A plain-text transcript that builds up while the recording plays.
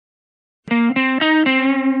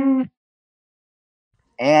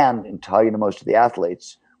And in talking to most of the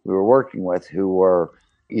athletes we were working with who were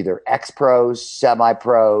either ex-pros,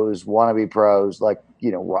 semi-pros, wannabe pros, like,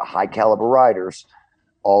 high caliber riders,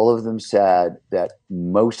 all of them said that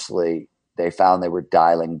mostly they found they were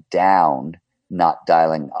dialing down, not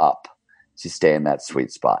dialing up to stay in that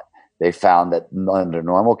sweet spot. They found that under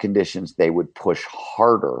normal conditions, they would push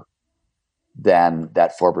harder than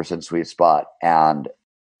that 4% sweet spot. And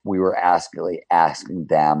we were asking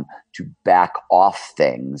them to back off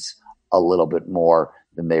things a little bit more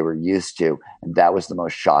than they were used to. And that was the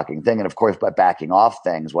most shocking thing. And of course, by backing off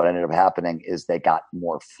things, what ended up happening is they got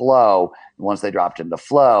more flow. And once they dropped into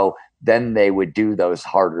flow, then they would do those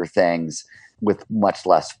harder things with much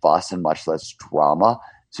less fuss and much less drama.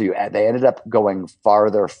 So they ended up going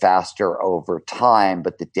farther, faster over time,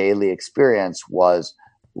 but the daily experience was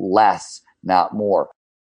less, not more.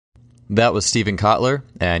 That was Steven Kotler,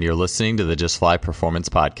 and you're listening to the Just Fly Performance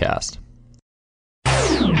Podcast.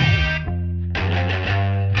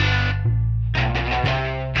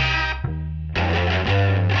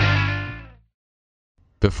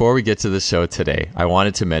 Before we get to the show today, I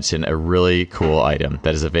wanted to mention a really cool item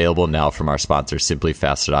that is available now from our sponsor,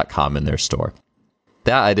 SimplyFaster.com, in their store.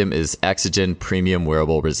 That item is Exogen Premium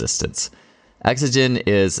Wearable Resistance. Exogen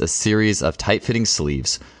is a series of tight-fitting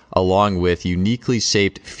sleeves along with uniquely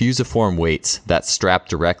shaped fusiform weights that strap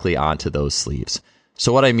directly onto those sleeves.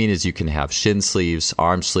 So what I mean is you can have shin sleeves,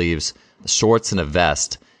 arm sleeves, shorts, and a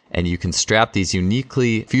vest, and you can strap these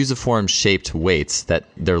uniquely fusiform shaped weights that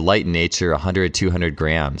they're light in nature, 100, 200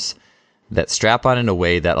 grams, that strap on in a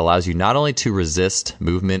way that allows you not only to resist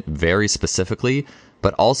movement very specifically,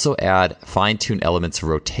 but also add fine-tuned elements of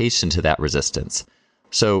rotation to that resistance.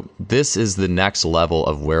 So this is the next level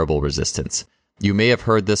of wearable resistance. You may have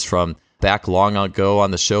heard this from back long ago on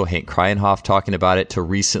the show, Hank Kreienhoff talking about it, to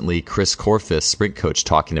recently Chris Korfist, sprint coach,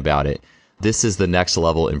 talking about it. This is the next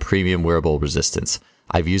level in premium wearable resistance.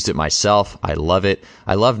 I've used it myself. I love it.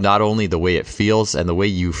 I love not only the way it feels and the way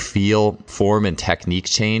you feel form and technique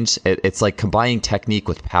change. It's like combining technique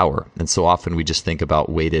with power. And so often we just think about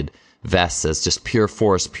weighted vests as just pure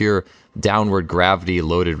force, pure downward gravity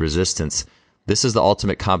loaded resistance. This is the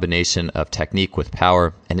ultimate combination of technique with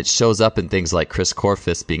power, and it shows up in things like Chris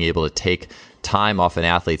Korfist being able to take time off an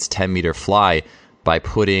athlete's 10-meter fly by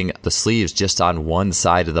putting the sleeves just on one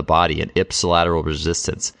side of the body, an ipsilateral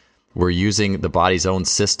resistance. We're using the body's own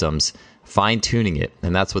systems, fine-tuning it,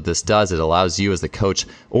 and that's what this does. It allows you as the coach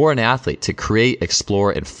or an athlete to create,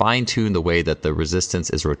 explore, and fine-tune the way that the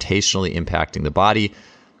resistance is rotationally impacting the body.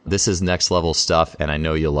 This is next level stuff, and I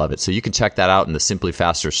know you'll love it. So you can check that out in the Simply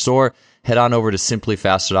Faster store. Head on over to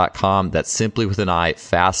simplyfaster.com. That's simply with an I,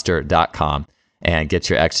 faster.com, and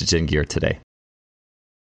get your Exogen gear today.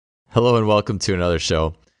 Hello and welcome to another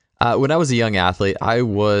show. When I was a young athlete, I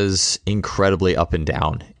was incredibly up and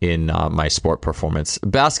down in my sport performance.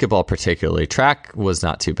 Basketball particularly. Track was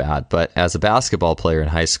not too bad, but as a basketball player in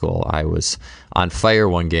high school, I was on fire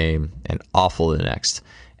one game and awful the next.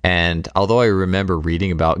 And although I remember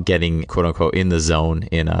reading about getting, quote unquote, in the zone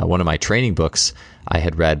in one of my training books I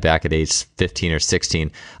had read back at age 15 or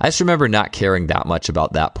 16, I just remember not caring that much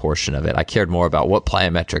about that portion of it. I cared more about what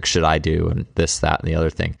plyometrics should I do and this, that, and the other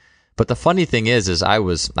thing. But the funny thing is I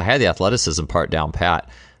had the athleticism part down pat,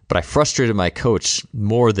 but I frustrated my coach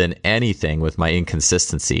more than anything with my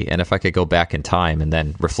inconsistency. And if I could go back in time and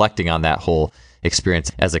then reflecting on that whole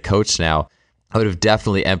experience as a coach now, I would have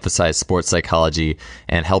definitely emphasized sports psychology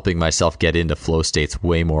and helping myself get into flow states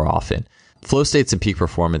way more often. Flow states and peak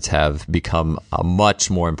performance have become a much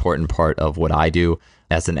more important part of what I do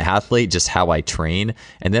as an athlete, just how I train,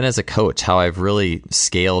 and then as a coach, how I've really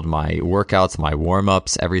scaled my workouts, my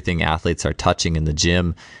warm-ups, everything athletes are touching in the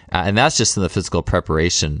gym. And that's just in the physical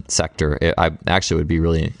preparation sector. I actually would be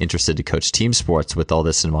really interested to coach team sports with all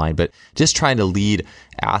this in mind, but just trying to lead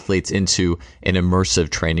athletes into an immersive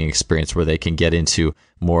training experience where they can get into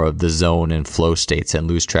more of the zone and flow states and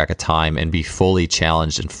lose track of time and be fully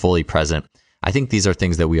challenged and fully present. I think these are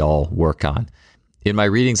things that we all work on. In my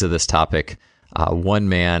readings of this topic, one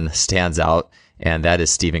man stands out, and that is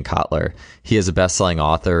Steven Kotler. He is a best-selling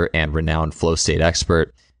author and renowned flow state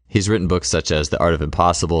expert. He's written books such as The Art of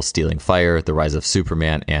Impossible, Stealing Fire, The Rise of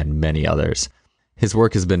Superman, and many others. His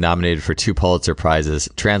work has been nominated for 2 Pulitzer Prizes,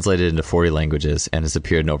 translated into 40 languages, and has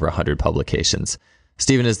appeared in over 100 publications.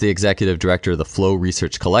 Steven is the executive director of the Flow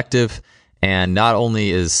Research Collective, and not only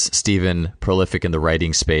is Steven prolific in the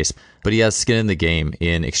writing space, but he has skin in the game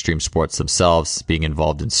in extreme sports themselves, being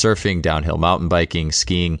involved in surfing, downhill mountain biking,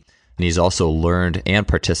 skiing, and he's also learned and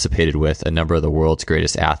participated with a number of the world's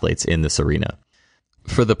greatest athletes in this arena.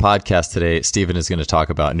 For the podcast today, Stephen is going to talk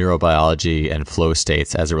about neurobiology and flow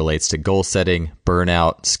states as it relates to goal setting,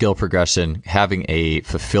 burnout, skill progression, having a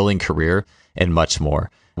fulfilling career, and much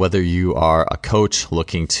more. Whether you are a coach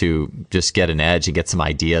looking to just get an edge and get some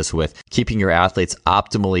ideas with keeping your athletes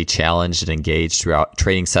optimally challenged and engaged throughout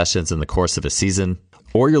training sessions in the course of a season,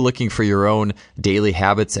 or you're looking for your own daily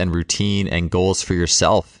habits and routine and goals for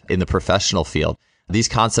yourself in the professional field. These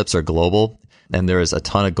concepts are global, and there is a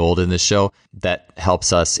ton of gold in this show that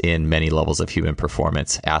helps us in many levels of human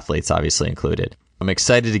performance, athletes obviously included. I'm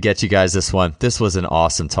excited to get you guys this one. This was an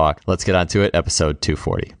awesome talk. Let's get on to it, episode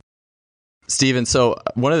 240. Stephen, so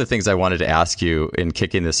one of the things I wanted to ask you in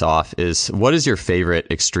kicking this off is, what is your favorite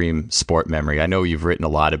extreme sport memory? I know you've written a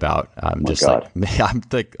lot about I'm like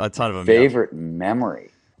a ton of them. Favorite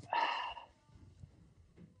memory?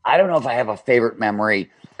 I don't know if I have a favorite memory.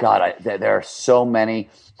 God, there are so many.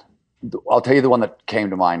 I'll tell you the one that came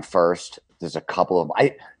to mind first. There's a couple of them.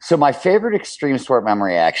 So my favorite extreme sport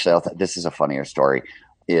memory, actually, this is a funnier story,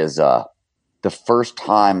 is the first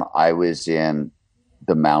time I was in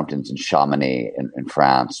the mountains in Chamonix in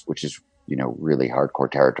France, which is, really hardcore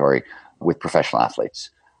territory, with professional athletes.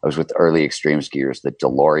 I was with early extreme skiers, the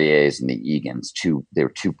Deloriers and the Egans. They were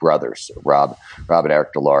two brothers, Rob and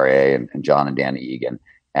Eric Delorier and John and Dan Egan.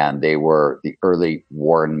 And they were the early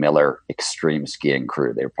Warren Miller extreme skiing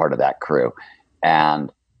crew. They were part of that crew. And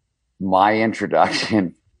my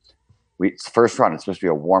introduction, it's the first run, it's supposed to be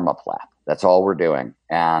a warm-up lap. That's all we're doing.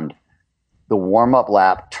 And the warm-up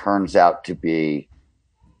lap turns out to be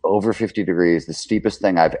over 50 degrees, the steepest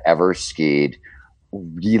thing I've ever skied,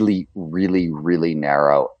 really, really, really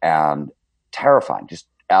narrow and terrifying, just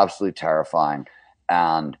absolutely terrifying.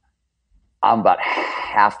 And I'm about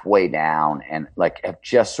halfway down and have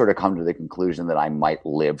just sort of come to the conclusion that I might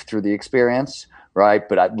live through the experience, right?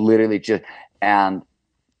 But I literally and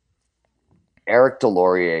Eric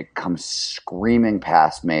Delorier comes screaming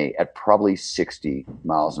past me at probably 60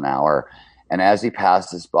 miles an hour. And as he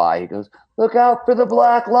passes by, he goes, "Look out for the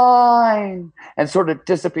black line," and sort of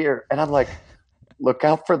disappear. And I'm like, look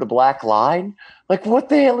out for the black line? Like, what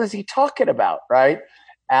the hell is he talking about, right?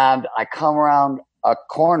 And I come around a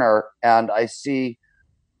corner and I see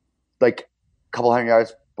a couple hundred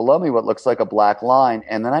yards below me what looks like a black line.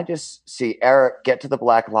 And then I just see Eric get to the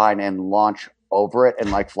black line and launch over it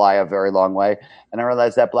and fly a very long way. And I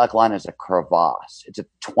realized that black line is a crevasse. It's a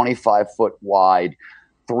 25-foot wide,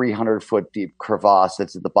 300-foot deep crevasse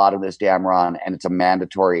that's at the bottom of this damn run, and it's a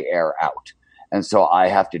mandatory air out. And so I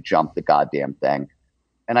have to jump the goddamn thing.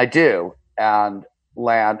 And I do, and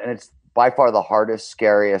land, and it's by far the hardest,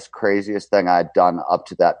 scariest, craziest thing I'd done up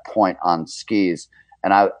to that point on skis.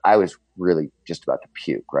 And I was really just about to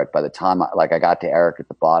puke, right? By the time I got to Eric at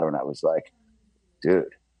the bottom, and I was like, dude,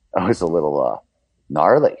 I was a little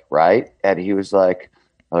gnarly, right? And he was like,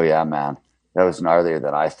 "Oh yeah, man, that was gnarlier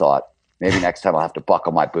than I thought. Maybe next time I'll have to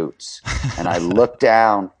buckle my boots." And I looked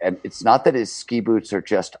down, and it's not that his ski boots are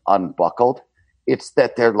just unbuckled. It's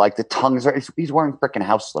that they're the tongues are, he's wearing freaking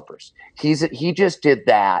house slippers. He just did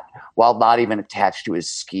that while not even attached to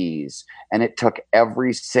his skis. And it took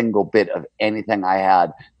every single bit of anything I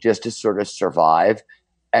had just to sort of survive.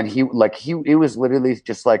 And he it was literally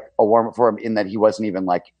just a warm up for him, in that he wasn't even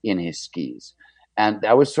in his skis. And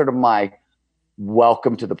that was sort of my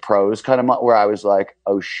welcome to the pros kind of, where I was like,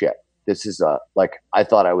 oh shit, this is I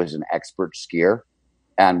thought I was an expert skier.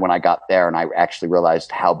 And when I got there and I actually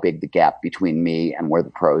realized how big the gap between me and where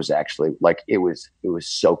the pros actually, it was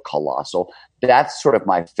so colossal. That's sort of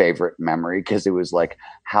my favorite memory, because it was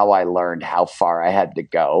how I learned how far I had to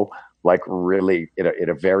go, really in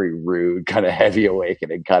a very rude kind of heavy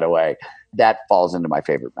awakening kind of way. That falls into my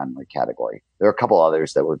favorite memory category. There are a couple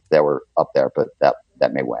others that were up there, but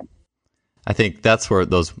that may win. I think that's where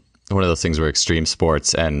one of those things where extreme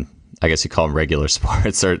sports, and I guess you call them regular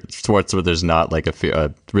sports, or sports where there's not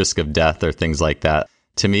a risk of death or things like that.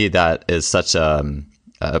 To me, that is such a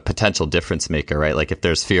potential difference maker, right? If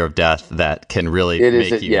there's fear of death, that can really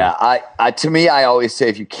make you. Yeah, to me, I always say,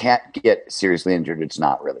 if you can't get seriously injured, it's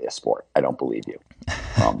not really a sport. I don't believe you.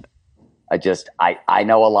 I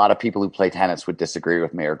know a lot of people who play tennis would disagree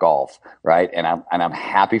with me, or golf, right? And I'm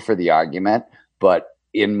happy for the argument, but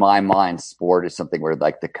in my mind, sport is something where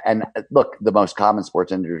the most common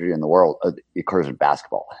sports injury in the world occurs in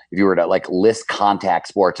basketball. If you were to list contact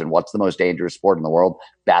sports and what's the most dangerous sport in the world,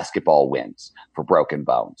 basketball wins for broken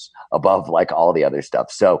bones above all the other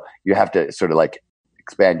stuff. So you have to sort of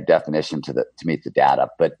expand your definition to meet the data.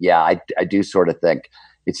 But yeah, I do sort of think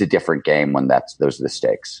it's a different game when those are the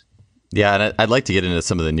stakes. Yeah, and I'd like to get into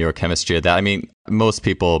some of the neurochemistry of that. I mean, most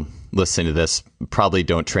people listening to this probably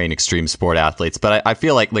don't train extreme sport athletes, but I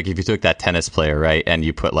feel like if you took that tennis player, right, and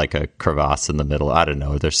you put like a crevasse in the middle, I don't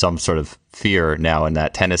know, there's some sort of fear now in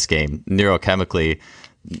that tennis game, neurochemically.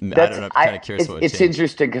 I don't know, I'm kind of curious what it's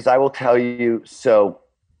interesting because I will tell you, so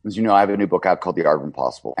as you know, I have a new book out called The Art of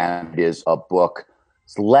Impossible, and it is a book,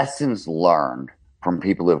 it's lessons learned from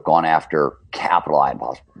people who have gone after capital I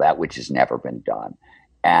impossible, that which has never been done.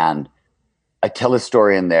 And I tell a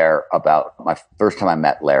story in there about my first time I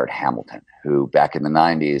met Laird Hamilton, who back in the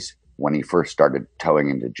 90s, when he first started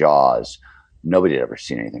towing into Jaws, nobody had ever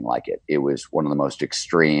seen anything like it. It was one of the most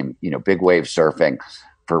extreme, big wave surfing.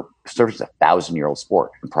 For surfing is a 1,000-year-old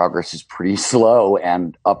sport, and progress is pretty slow.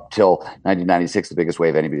 And up till 1996, the biggest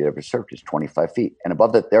wave anybody had ever surfed is 25 feet. And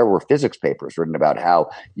above that, there were physics papers written about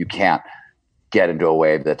how you can't get into a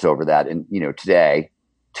wave that's over that. And, today,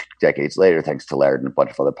 2 decades later, thanks to Laird and a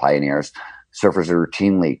bunch of other pioneers, surfers are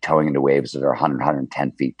routinely towing into waves that are 100,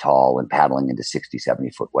 110 feet tall and paddling into 60,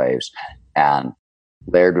 70-foot waves. And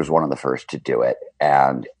Laird was one of the first to do it.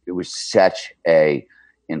 And it was such a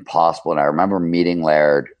impossible. And I remember meeting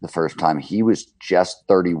Laird the first time. He was just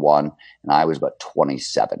 31 and I was about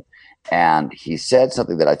 27. And he said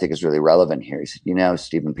something that I think is really relevant here. He said,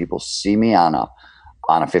 Stephen, people see me on a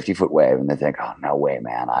 50-foot wave and they think, oh, no way,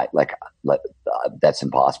 man. That's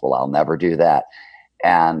impossible. I'll never do that.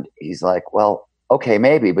 And he's like, well, okay,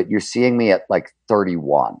 maybe, but you're seeing me at like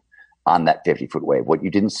 31 on that 50-foot wave. What you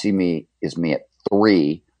didn't see me is me at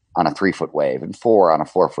 3 on a 3-foot wave, and 4 on a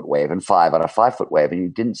 4-foot wave, and 5 on a 5-foot wave. And you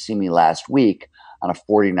didn't see me last week on a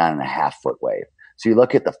 49.5-foot wave. So you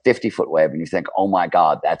look at the 50-foot wave and you think, oh my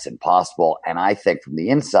God, that's impossible. And I think from the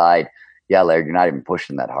inside, yeah, Laird, you're not even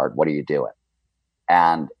pushing that hard. What are you doing?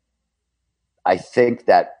 And I think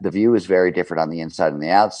that the view is very different on the inside and the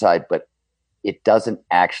outside, but it doesn't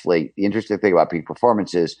actually, the interesting thing about peak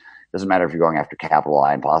performance is, it doesn't matter if you're going after capital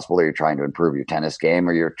I impossible or you're trying to improve your tennis game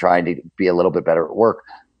or you're trying to be a little bit better at work.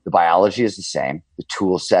 The biology is the same. The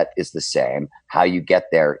tool set is the same. How you get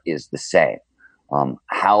there is the same.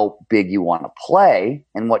 How big you want to play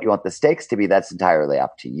and what you want the stakes to be, that's entirely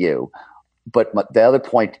up to you. But the other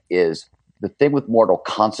point is, the thing with mortal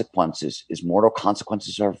consequences is mortal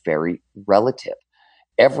consequences are very relative.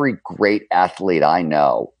 Every great athlete I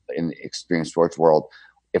know in the extreme sports world,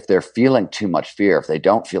 if they're feeling too much fear, if they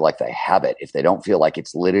don't feel like they have it, if they don't feel like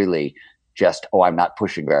it's literally just, oh, I'm not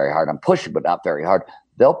pushing very hard, I'm pushing but not very hard,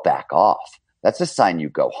 they'll back off. That's a sign you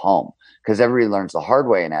go home, because everybody learns the hard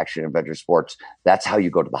way in action adventure sports. That's how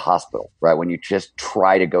you go to the hospital, right? When you just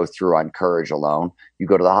try to go through on courage alone, you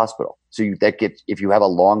go to the hospital. So if you have a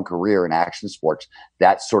long career in action sports,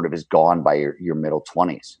 that sort of is gone by your middle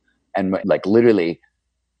 20s. And like literally,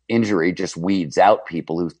 injury just weeds out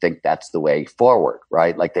people who think that's the way forward,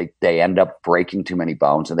 right? Like they end up breaking too many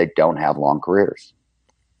bones and they don't have long careers.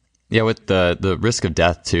 Yeah, with the risk of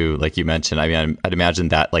death too, like you mentioned, I mean, I'd imagine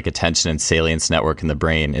that like attention and salience network in the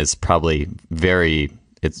brain is probably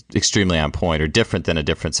it's extremely on point or different than a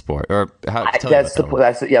different sport. Or that's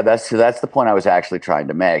the point I was actually trying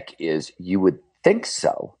to make. Is you would think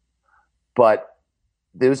so, but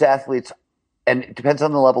those athletes. And it depends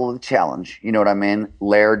on the level of the challenge. You know what I mean?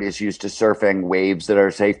 Laird is used to surfing waves that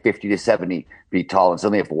are, say, 50 to 70 feet tall. And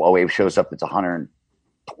suddenly if a wave shows up that's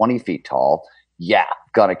 120 feet tall, yeah,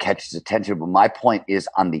 got to catch his attention. But my point is,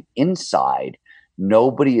 on the inside,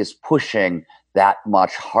 nobody is pushing that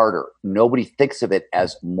much harder. Nobody thinks of it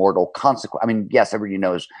as mortal consequence. I mean, yes, everybody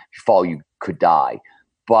knows if you fall, you could die.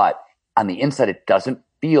 But on the inside, it doesn't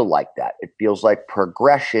feel like that. It feels like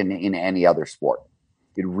progression in any other sport.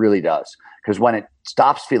 It really does. Because when it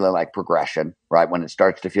stops feeling like progression, right? When it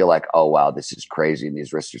starts to feel like, oh, wow, this is crazy and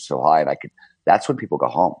these risks are so high, and that's when people go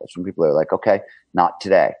home. That's when people are like, okay, not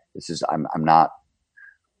today. I'm not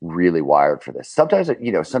really wired for this. Sometimes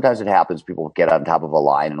it happens. People get on top of a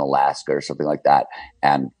line in Alaska or something like that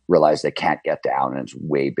and realize they can't get down and it's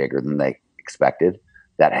way bigger than they expected.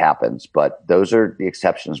 That happens. But those are the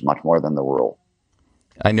exceptions much more than the rule.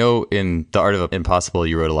 I know in The Art of Impossible,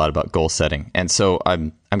 you wrote a lot about goal setting. And so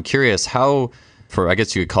I'm curious how, I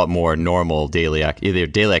guess you could call it more normal either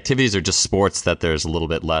daily activities or just sports that there's a little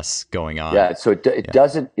bit less going on. Yeah. So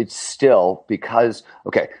it's still because,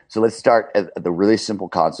 okay, so let's start at the really simple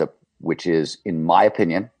concept, which is, in my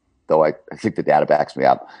opinion, though I think the data backs me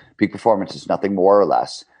up, peak performance is nothing more or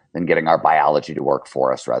less than getting our biology to work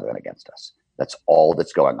for us rather than against us. That's all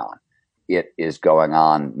that's going on. It is going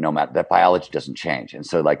on no matter, that biology doesn't change. And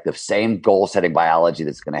so like the same goal setting biology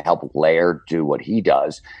that's going to help Laird do what he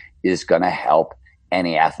does is going to help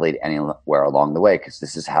any athlete anywhere along the way, because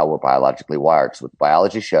this is how we're biologically wired. So what the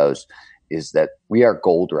biology shows is that we are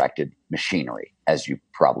goal-directed machinery, as you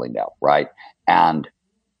probably know, right? And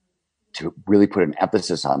to really put an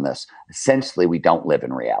emphasis on this, essentially, we don't live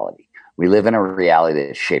in reality. We live in a reality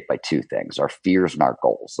that is shaped by two things, our fears and our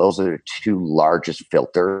goals. Those are the two largest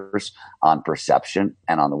filters on perception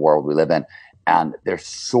and on the world we live in. And they're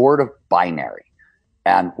sort of binary.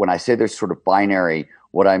 And when I say they're sort of binary,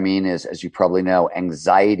 what I mean is, as you probably know,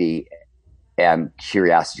 anxiety and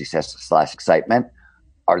curiosity / excitement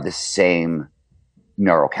are the same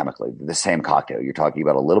neurochemically, the same cocktail. You're talking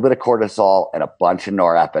about a little bit of cortisol and a bunch of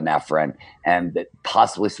norepinephrine and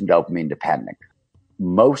possibly some dopamine depending.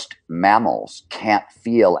 Most mammals can't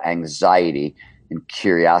feel anxiety and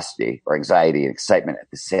curiosity, or anxiety and excitement at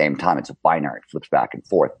the same time. It's a binary, it flips back and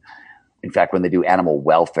forth. In fact, when they do animal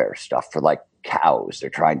welfare stuff for like cows,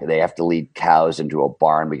 they have to lead cows into a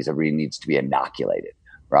barn because everybody needs to be inoculated,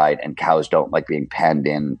 right? And cows don't like being penned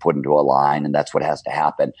in and put into a line, and that's what has to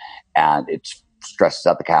happen. And it stresses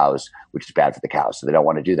out the cows, which is bad for the cows. So they don't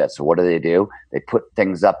want to do that. So what do? They put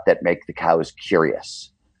things up that make the cows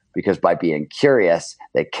curious. Because by being curious,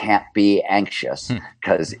 they can't be anxious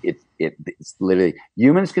because it's literally,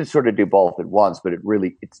 humans can sort of do both at once, but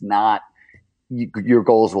it's not, your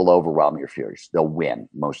goals will overwhelm your fears. They'll win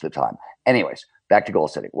most of the time. Anyways, back to goal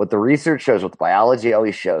setting. What the research shows, what the biology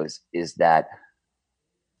always shows, is that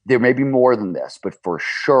there may be more than this, but for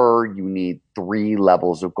sure you need 3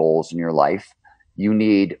 levels of goals in your life. You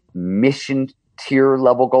need mission tier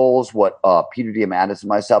level goals, what Peter Diamandis and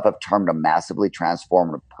myself have termed a massively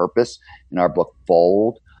transformative purpose in our book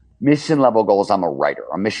Bold. Mission level goals, I'm a writer.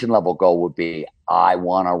 A mission level goal would be, I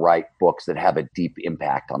want to write books that have a deep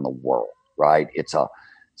impact on the world, right? It's a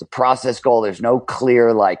process goal. There's no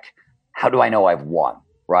clear, like, how do I know I've won,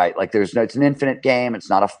 right? Like it's an infinite game. It's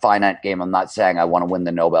not a finite game. I'm not saying I want to win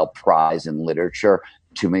the Nobel Prize in literature.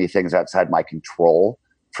 Too many things outside my control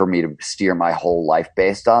for me to steer my whole life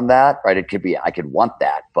based on that, right? It could be, I could want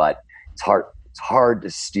that, but it's hard to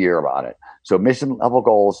steer about it. So mission level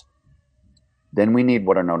goals, then we need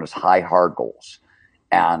what are known as high hard goals.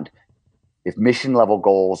 And if mission level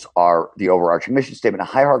goals are the overarching mission statement, a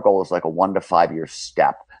high hard goal is like a 1 to 5 year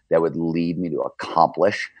step that would lead me to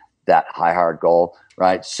accomplish that high hard goal,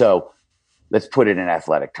 right? So let's put it in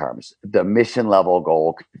athletic terms. The mission level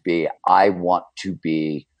goal could be, I want to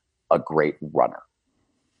be a great runner.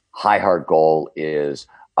 High hard goal is,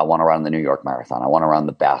 I want to run the New York Marathon. I want to run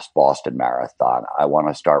the Boston Marathon. I want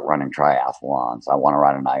to start running triathlons. I want to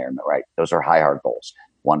run an Ironman, right? Those are high hard goals,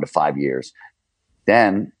 1 to 5 years.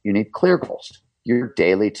 Then you need clear goals, your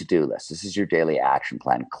daily to-do list. This is your daily action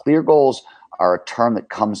plan. Clear goals are a term that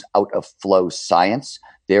comes out of flow science.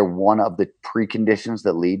 They're one of the preconditions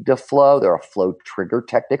that lead to flow. They're a flow trigger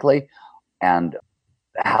technically. And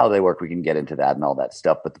how they work, we can get into that and all that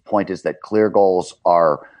stuff. But the point is that clear goals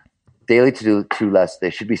are daily to-do list. They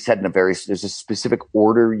should be set in there's a specific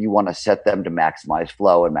order you want to set them to maximize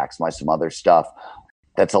flow and maximize some other stuff.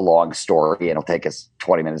 That's a long story, and it'll take us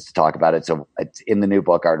 20 minutes to talk about it. So it's in the new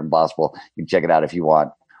book, Art Impossible. You can check it out if you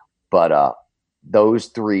want. But those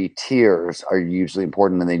 3 tiers are usually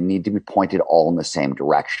important, and they need to be pointed all in the same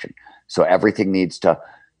direction. So everything needs to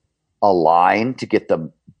align to get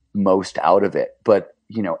the most out of it. But,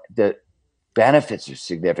 the benefits are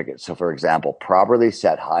significant. So, for example, properly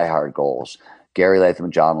set high hard goals. Gary Latham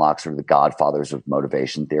and John Locke are the godfathers of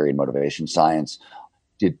motivation theory and motivation science.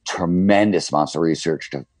 Did tremendous amounts of research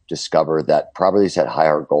to discover that properly set high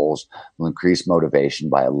hard goals will increase motivation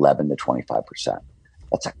by 11 to 25%.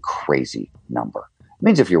 That's a crazy number. It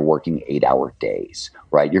means if you're working 8-hour days,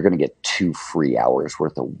 right, you're going to get 2 free hours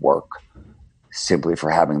worth of work simply for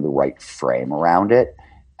having the right frame around it.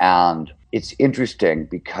 And it's interesting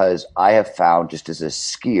because I have found, just as a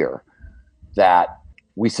skier, that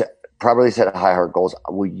properly set high hard goals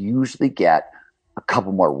will usually get a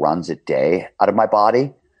couple more runs a day out of my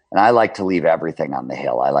body. And I like to leave everything on the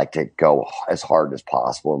hill. I like to go as hard as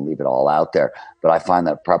possible and leave it all out there. But I find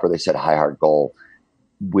that properly set high hard goal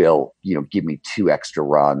will, give me 2 extra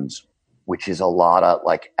runs, which is a lot of,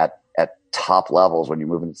 like, at top levels when you're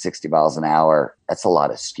moving at 60 miles an hour. That's a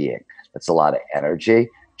lot of skiing. That's a lot of energy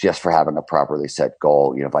just for having a properly set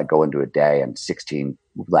goal. If I go into a day and 16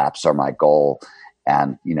 laps are my goal,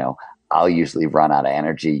 and, I'll usually run out of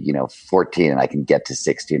energy, 14, and I can get to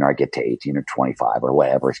 16, or I get to 18 or 25 or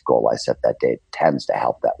whatever goal I set that day. It tends to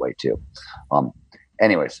help that way too.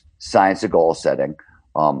 Anyways, science of goal setting,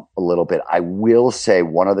 a little bit. I will say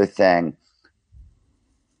one other thing,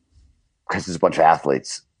 because there's a bunch of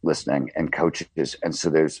athletes listening and coaches. And so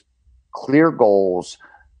there's clear goals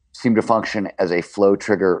seem to function as a flow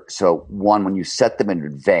trigger. So one, when you set them in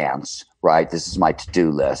advance, right, this is my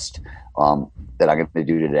to-do list that I'm going to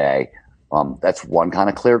do today. That's one kind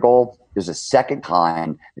of clear goal. There's a second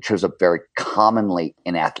kind that shows up very commonly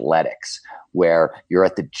in athletics, where you're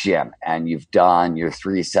at the gym and you've done your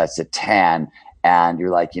 3 sets of 10 and you're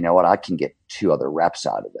like, you know what, I can get 2 other reps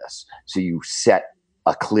out of this. So you set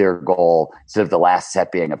a clear goal. Instead of the last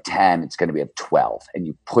set being of 10, it's going to be of 12, and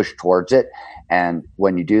you push towards it. And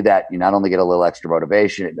when you do that, you not only get a little extra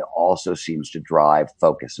motivation, it also seems to drive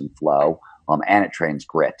focus and flow, and it trains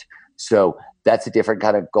grit. So that's a different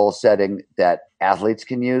kind of goal setting that athletes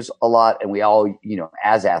can use a lot. And we all,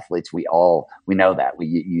 as athletes, we know that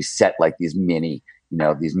you set like these mini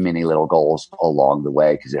little goals along the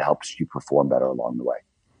way, because it helps you perform better along the way.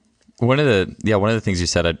 One of the things you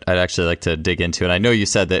said I'd actually like to dig into, and I know you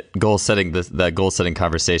said that goal setting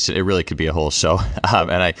conversation, it really could be a whole show,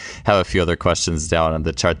 and I have a few other questions down on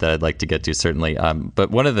the chart that I'd like to get to, certainly. But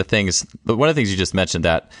one of the things you just mentioned,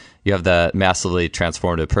 that you have the massively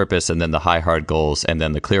transformative purpose, and then the high hard goals, and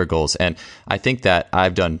then the clear goals. And I think that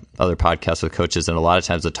I've done other podcasts with coaches, and a lot of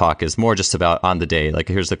times the talk is more just about on the day, like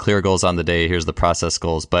here's the clear goals on the day, here's the process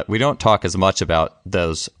goals, but we don't talk as much about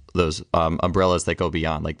those umbrellas that go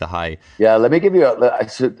beyond, like the high. Yeah, let me give you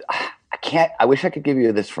I wish I could give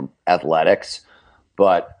you this from athletics,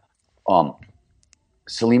 but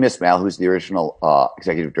Salim Ismail, who's the original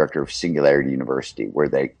executive director of Singularity University, where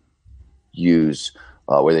they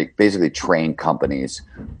basically train companies,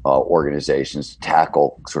 organizations to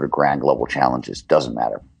tackle sort of grand global challenges. Doesn't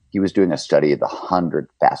matter. He was doing a study of the 100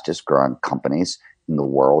 fastest growing companies in the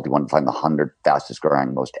world. He wanted to find the 100 fastest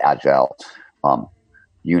growing, most agile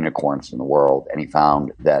unicorns in the world, and he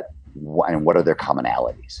found that, and what are their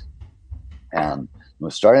commonalities? And the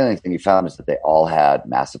most startling thing he found is that they all had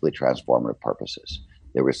massively transformative purposes.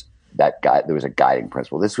 There was a guiding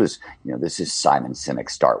principle. This is Simon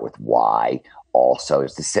Sinek's Start with Why. Also,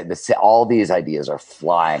 all these ideas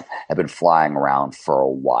have been flying around for a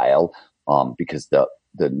while, because the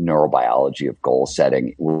neurobiology of goal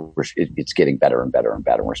setting, it's getting better and better and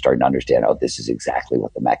better. We're starting to understand, this is exactly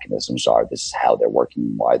what the mechanisms are. This is how they're working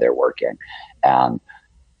and why they're working. And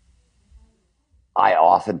I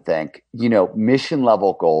often think, mission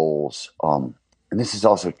level goals, and this is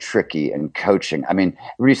also tricky in coaching. I mean,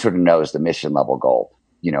 everybody sort of knows the mission level goal,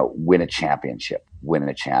 win a championship.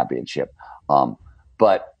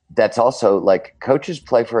 But that's also like, coaches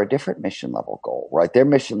play for a different mission level goal, right? Their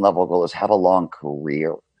mission level goal is have a long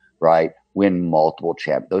career, right? Win multiple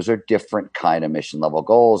champions. Those are different kind of mission level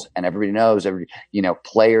goals. And everybody knows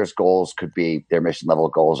players' goals could be, their mission level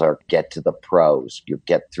goals are get to the pros, you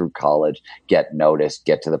get through college, get noticed,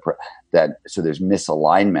 get to the pro. So there's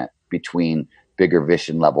misalignment between bigger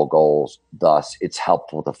vision level goals. Thus, it's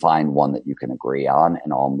helpful to find one that you can agree on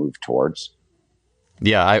and all move towards.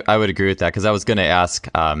 Yeah, I would agree with that, because I was going to ask,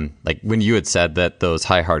 like when you had said that those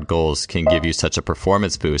high hard goals can give you such a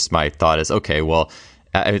performance boost, my thought is, okay, well,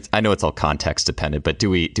 I know it's all context dependent, but do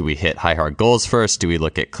we hit high hard goals first? Do we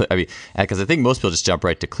look at because I think most people just jump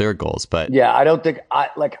right to clear goals, but yeah, I don't think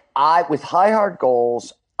with high hard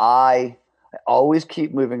goals, I always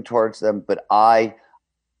keep moving towards them, but I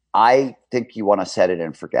think you want to set it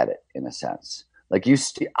and forget it, in a sense. Like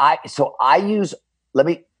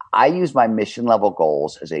I use my mission level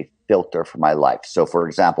goals as a filter for my life. So, for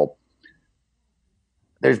example,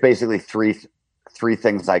 there's basically three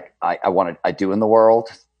things I do in the world,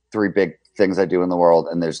 3 big things I do in the world,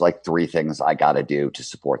 and there's like 3 things I got to do to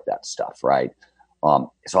support that stuff, right?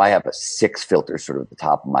 So I have 6 filters sort of at the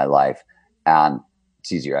top of my life, and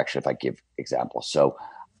it's easier actually if I give examples. So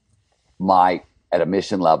at a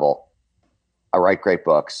mission level, I write great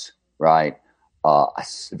books, right?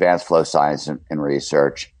 Advanced flow science and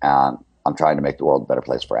research, and I'm trying to make the world a better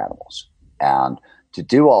place for animals. And to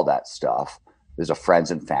do all that stuff, there's a friends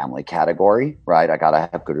and family category, right? I got to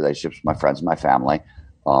have good relationships with my friends and my family.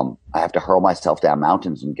 I have to hurl myself down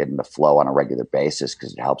mountains and get into flow on a regular basis,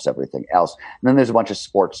 because it helps everything else. And then there's a bunch of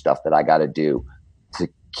sports stuff that I got to do to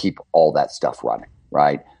keep all that stuff running,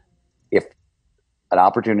 right? If an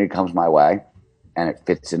opportunity comes my way and it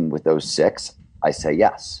fits in with those 6, I say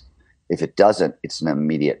yes. If it doesn't, it's an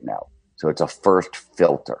immediate no. So it's a first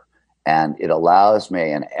filter. And it allows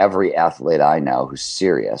me, and every athlete I know who's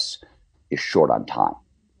serious is short on time,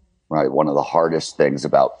 right? One of the hardest things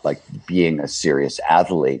about like being a serious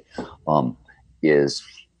athlete is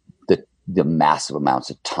the massive amounts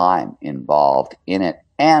of time involved in it.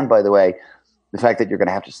 And by the way, the fact that you're going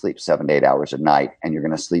to have to sleep 7 to 8 hours a night, and you're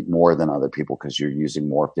going to sleep more than other people because you're using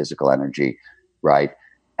more physical energy, right?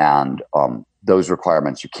 And those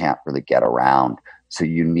requirements you can't really get around. So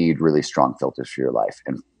you need really strong filters for your life.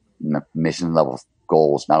 And mission level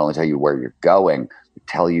goals not only tell you where you're going, but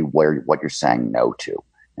tell you what you're saying no to.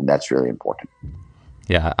 And that's really important.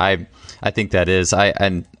 Yeah, I think that is.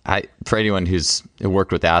 I for anyone who's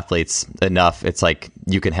worked with athletes enough, it's like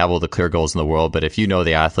you can have all the clear goals in the world, but if you know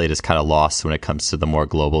the athlete is kind of lost when it comes to the more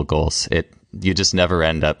global goals, you just never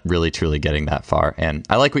end up really truly getting that far. And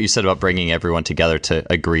I like what you said about bringing everyone together to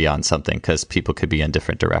agree on something, because people could be in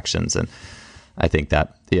different directions. And I think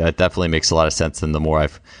that, yeah, it definitely makes a lot of sense. And the more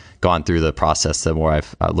I've gone through the process, the more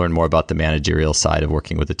I've learned more about the managerial side of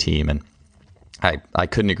working with a team. And I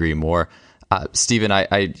couldn't agree more. Stephen,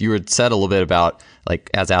 you had said a little bit about like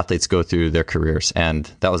as athletes go through their careers,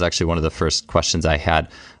 and that was actually one of the first questions I had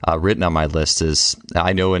written on my list. Is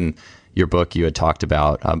I know in your book you had talked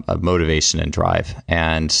about motivation and drive,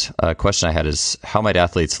 and a question I had is how might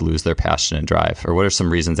athletes lose their passion and drive, or what are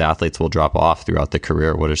some reasons athletes will drop off throughout the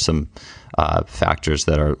career? What are some factors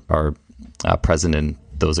that are present in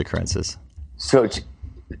those occurrences? So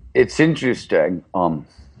it's interesting.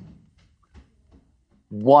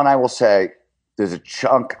 One, I will say there's a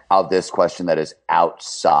chunk of this question that is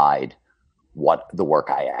outside what the work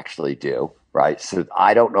I actually do, right? So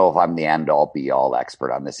I don't know if I'm the end all be all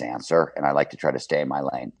expert on this answer, and I like to try to stay in my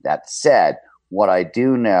lane. That said, what I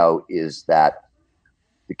do know is that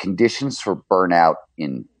the conditions for burnout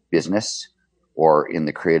in business or in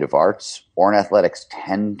the creative arts or in athletics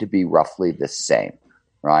tend to be roughly the same,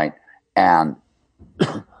 right? And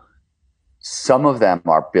some of them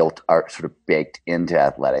are sort of baked into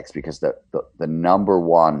athletics, because the number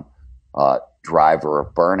one driver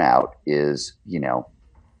of burnout is,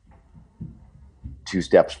 2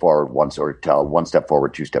 steps forward, one step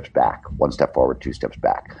forward, 2 steps back, 1 step forward, 2 steps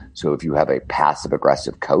back. So if you have a passive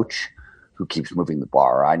aggressive coach who keeps moving the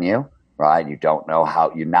bar on you, right? You don't know how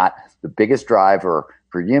the biggest driver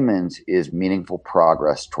for humans is meaningful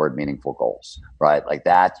progress toward meaningful goals, right? Like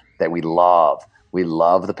that we love. We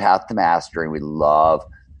love the path to mastery. We love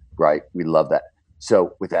that.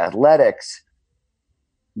 So with athletics,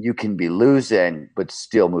 you can be losing, but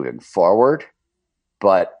still moving forward.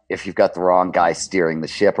 But if you've got the wrong guy steering the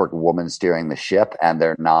ship or woman steering the ship, and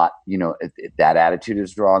they're not, if that attitude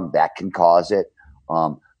is wrong, that can cause it.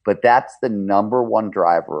 But that's the number one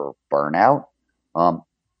driver of burnout.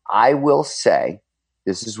 I will say,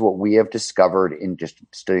 this is what we have discovered in just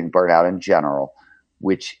studying burnout in general,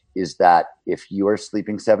 which is that if you are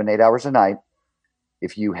sleeping 7-8 hours a night,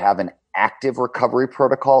 if you have an active recovery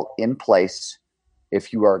protocol in place,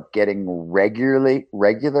 if you are getting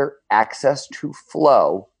regular access to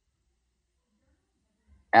flow,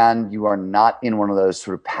 and you are not in one of those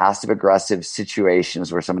sort of passive aggressive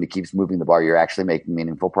situations where somebody keeps moving the bar, you're actually making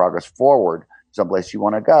meaningful progress forward someplace you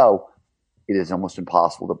want to go, it is almost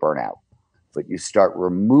impossible to burn out. But you start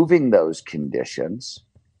removing those conditions,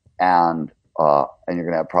 and you're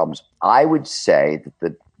going to have problems. I would say that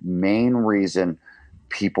the main reason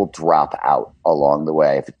people drop out along the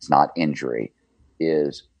way, if it's not injury,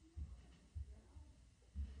 is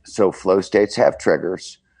so flow states have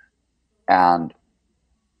triggers. And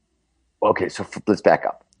okay, so let's back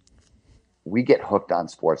up. We get hooked on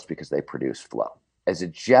sports because they produce flow. As a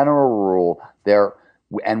general rule,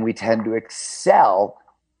 and we tend to excel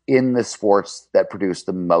in the sports that produce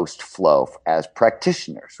the most flow as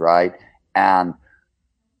practitioners, right? And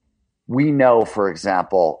we know, for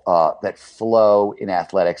example, that flow in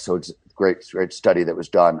athletics, so it's a great study that was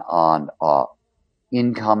done on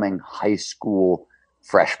incoming high school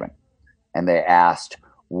freshmen. And they asked,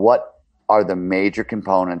 what are the major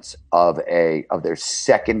components of their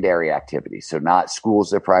secondary activity? So not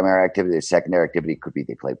school's their primary activity, their secondary activity could be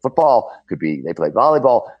they played football, could be they played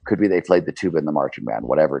volleyball, could be they played the tuba and the marching band,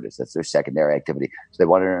 whatever it is, that's their secondary activity. So they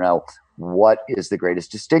wanted to know, what is the greatest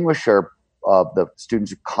distinguisher of the students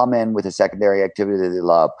who come in with a secondary activity that they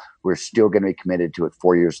love, who are still going to be committed to it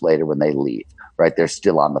 4 years later when they leave, right? They're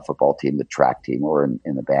still on the football team, the track team, or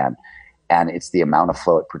in the band. And it's the amount of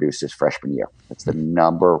flow it produces freshman year. That's the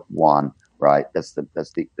number one, right? That's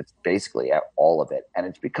basically all of it. And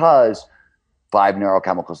it's because 5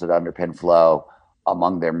 neurochemicals that underpin flow,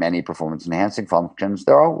 among their many performance enhancing functions,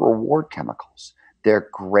 they're all reward chemicals. They're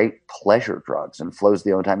great pleasure drugs, and flow is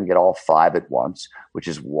the only time you get all 5 at once, which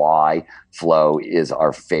is why flow is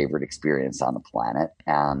our favorite experience on the planet.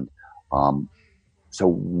 And so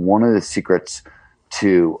one of the secrets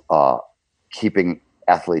to keeping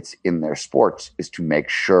athletes in their sports is to make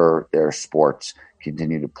sure their sports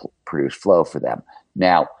continue to produce flow for them.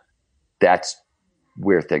 Now, that's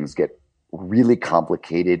where things get really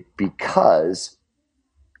complicated because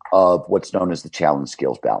of what's known as the challenge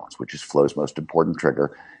skills balance, which is flow's most important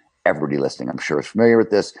trigger. Everybody listening, I'm sure, is familiar with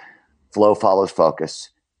this. Flow follows focus.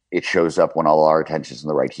 It shows up when all our attention is in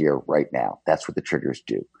the right here, right now. That's what the triggers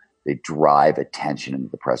do. They drive attention into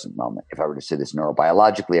the present moment. If I were to say this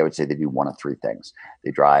neurobiologically, I would say they do one of three things.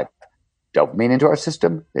 They drive dopamine into our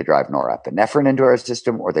system, they drive norepinephrine into our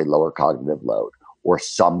system, or they lower cognitive load, or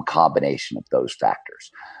some combination of those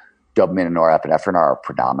factors. Dopamine and norepinephrine are our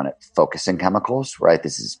predominant focusing chemicals, right?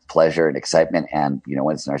 This is pleasure and excitement. And,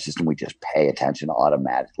 when it's in our system, we just pay attention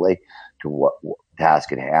automatically to what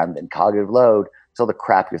task at hand. And cognitive load, it's all the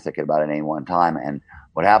crap you're thinking about at any one time. And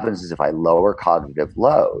what happens is if I lower cognitive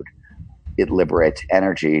load, it liberates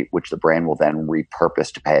energy, which the brain will then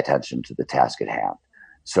repurpose to pay attention to the task at hand.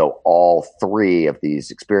 So all three of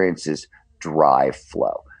these experiences drive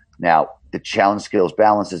flow. Now, the challenge skills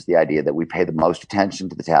balance is the idea that we pay the most attention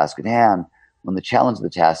to the task at hand when the challenge of the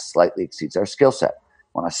task slightly exceeds our skill set.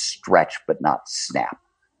 We want to stretch but not snap.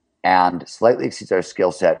 And slightly exceeds our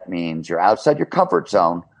skill set means you're outside your comfort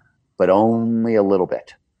zone, but only a little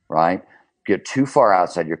bit, right? Get too far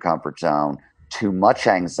outside your comfort zone, too much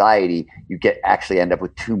anxiety, you actually end up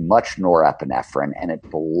with too much norepinephrine, and it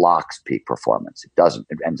blocks peak performance. It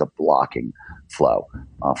ends up blocking flow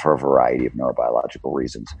for a variety of neurobiological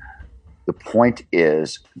reasons. The point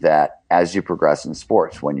is that as you progress in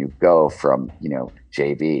sports, when you go from,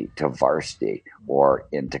 JV to varsity or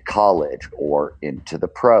into college or into the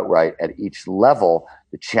pro, right? At each level,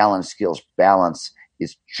 the challenge skills balance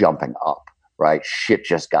is jumping up, right? Shit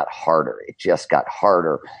just got harder. It just got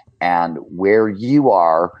harder. And where you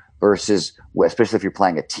are versus, especially if you're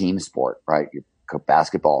playing a team sport, right?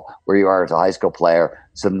 Basketball, where you are as a high school player,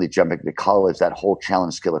 suddenly jumping to college, that whole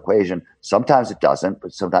challenge skill equation, sometimes it doesn't,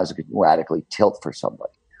 but sometimes it can radically tilt for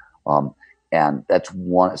somebody. And that's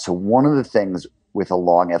one. So one of the things with a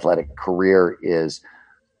long athletic career is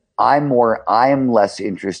I am less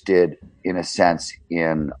interested in a sense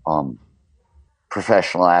in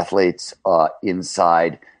professional athletes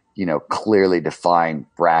inside, clearly defined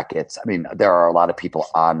brackets. I mean, there are a lot of people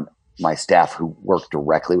on my staff who work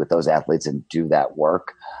directly with those athletes and do that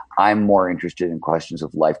work. I'm more interested in questions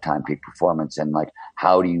of lifetime peak performance and like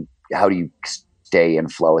how do you stay in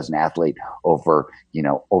flow as an athlete over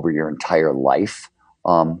your entire life,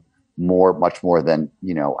 much more than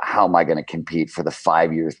how am I going to compete for the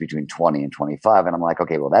 5 years between 20 and 25. And I'm like,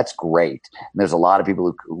 okay, well, that's great. And there's a lot of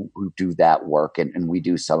people who do that work, and we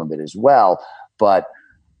do some of it as well. But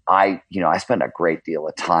I spend a great deal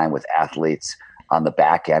of time with athletes on the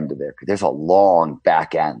back end of there's a long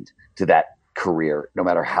back end to that career, no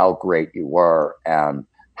matter how great you were. And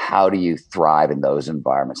how do you thrive in those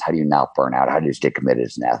environments? How do you not burn out? How do you stay committed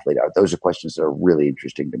as an athlete? Those are questions that are really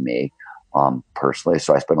interesting to me personally.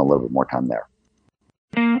 So I spend a little bit more time there.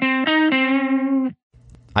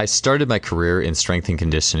 I started my career in strength and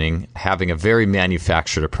conditioning, having a very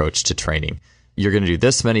manufactured approach to training. You're going to do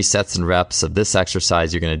this many sets and reps of this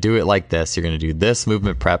exercise. You're going to do it like this. You're going to do this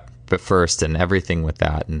movement prep first and everything with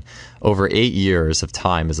that. And over 8 years of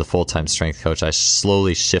time as a full-time strength coach, I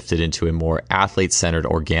slowly shifted into a more athlete-centered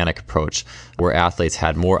organic approach where athletes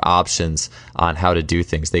had more options on how to do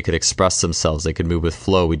things. They could express themselves. They could move with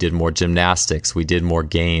flow. We did more gymnastics. We did more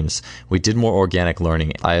games. We did more organic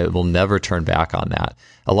learning. I will never turn back on that.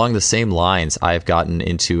 Along the same lines, I've gotten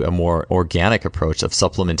into a more organic approach of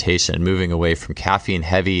supplementation, moving away from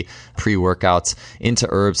caffeine-heavy pre-workouts into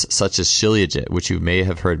herbs such as Shilajit, which you may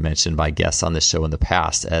have heard mentioned by guests on this show in the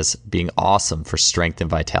past as being awesome for strength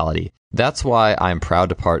and vitality. That's why I'm proud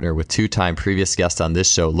to partner with two-time previous guest on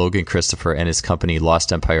this show, Logan Christopher, and his company,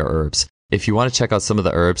 Lost Empire Herbs. If you want to check out some of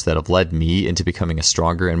the herbs that have led me into becoming a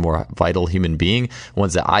stronger and more vital human being,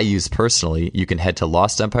 ones that I use personally, you can head to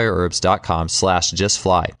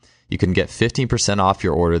lostempireherbs.com/justfly. You can get 15% off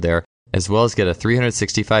your order there, as well as get a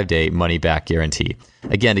 365-day money-back guarantee.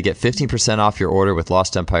 Again, to get 15% off your order with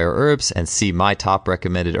Lost Empire Herbs and see my top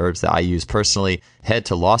recommended herbs that I use personally, head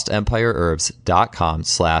to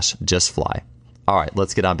lostempireherbs.com/justfly. All right,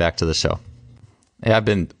 let's get on back to the show.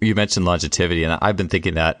 You mentioned longevity, and I've been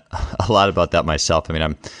thinking that a lot about that myself. I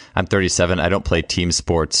mean, I'm 37. I don't play team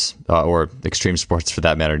sports or extreme sports for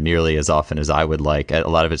that matter nearly as often as I would like. A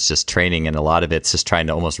lot of it's just training, and a lot of it's just trying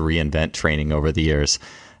to almost reinvent training over the years.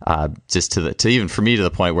 Just to even for me to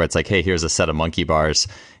the point where it's like, hey, here's a set of monkey bars.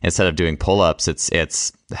 Instead of doing pull-ups,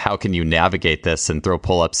 it's how can you navigate this and throw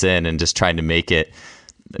pull-ups in, and just trying to make it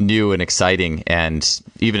new and exciting, and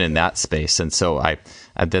even in that space. And so at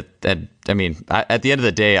the end of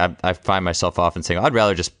the day, I find myself often saying, I'd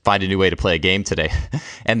rather just find a new way to play a game today.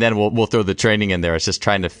 And then we'll throw the training in there. It's just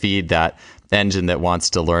trying to feed that engine that wants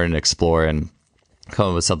to learn and explore and come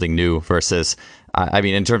up with something new versus,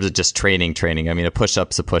 in terms of just training, a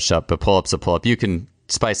push-up's a push-up, a pull-up's a pull-up. You can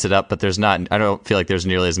spice it up, but I don't feel like there's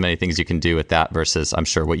nearly as many things you can do with that versus I'm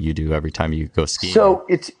sure what you do every time you go skiing. So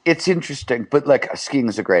it's interesting, but like skiing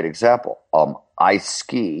is a great example. I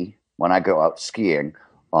ski when I go out skiing.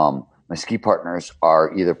 My ski partners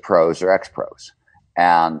are either pros or ex-pros,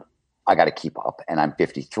 and I got to keep up. And I'm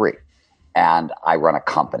 53, and I run a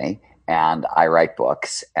company, and I write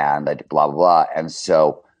books, and I do blah blah blah. And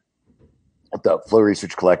so, at the Flow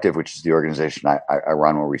Research Collective, which is the organization I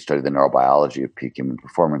run, where we study the neurobiology of peak human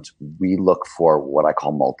performance, we look for what I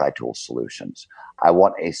call multi-tool solutions. I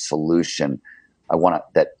want a solution.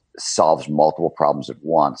 That solves multiple problems at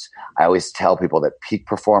once. I always tell people that peak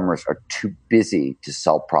performers are too busy to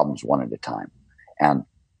solve problems one at a time. And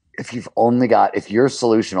if your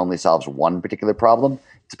solution only solves one particular problem,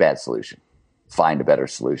 it's a bad solution. Find a better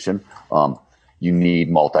solution. You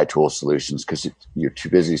need multi-tool solutions because you're too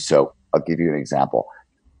busy. So I'll give you an example.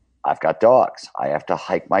 I've got dogs. I have to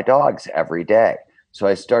hike my dogs every day. So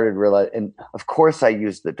I started realizing, and of course I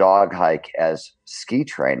use the dog hike as ski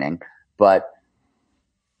training, but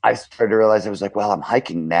I started to realize I was like, well, I'm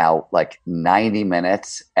hiking now like 90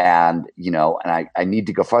 minutes and I need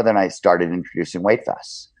to go farther. And I started introducing weight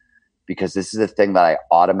vests because this is a thing that I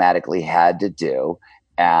automatically had to do.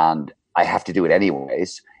 And I have to do it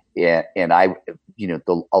anyways. And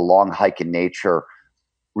a long hike in nature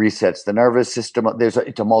resets the nervous system.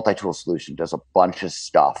 It's a multi-tool solution, does a bunch of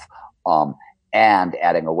stuff. And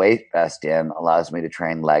adding a weight vest in allows me to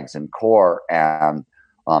train legs and core. And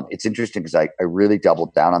it's interesting because I really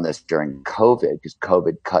doubled down on this during COVID because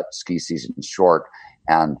COVID cut ski season short.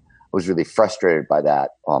 And I was really frustrated by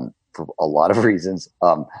that for a lot of reasons.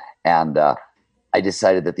 And I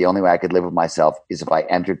decided that the only way I could live with myself is if I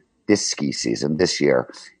entered this ski season this year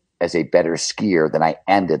as a better skier than I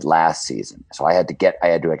ended last season. So I had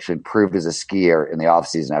to actually improve as a skier in the off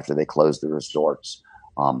season after they closed the resorts.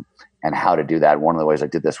 And how to do that. One of the ways I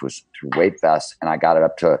did this was through weight vests, and I got it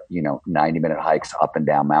up to 90-minute hikes up and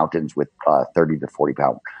down mountains with 30 to 40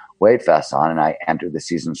 pound weight vests on, and I entered the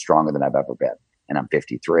season stronger than I've ever been. And I'm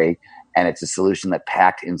 53, and it's a solution that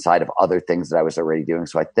packed inside of other things that I was already doing.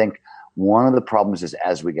 So I think one of the problems is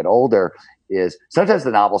as we get older is sometimes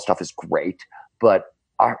the novel stuff is great, but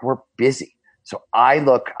we're busy. So I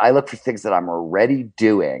look for things that I'm already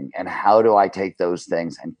doing, and how do I take those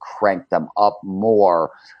things and crank them up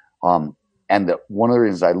more. And one of the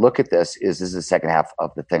reasons I look at this is the second half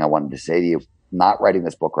of the thing I wanted to say to you. Not writing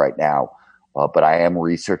this book right now, but I am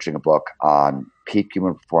researching a book on peak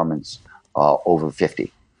human performance over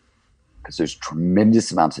 50, because there's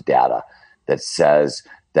tremendous amounts of data that says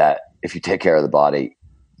that if you take care of the body,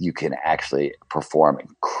 you can actually perform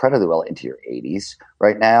incredibly well into your 80s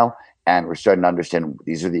right now. And we're starting to understand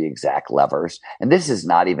these are the exact levers. And this is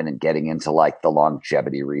not even in getting into like the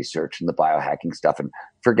longevity research and the biohacking stuff and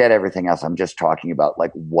forget everything else. I'm just talking about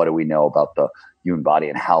like, what do we know about the human body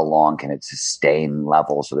and how long can it sustain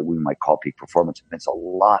levels so that we might call peak performance. And it's a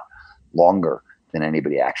lot longer than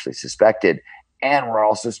anybody actually suspected. And we're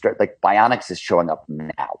also like bionics is showing up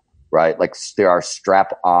now, right? Like there are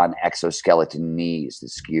strap-on exoskeleton knees that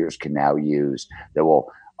skiers can now use that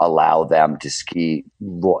will allow them to ski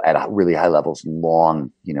at really high levels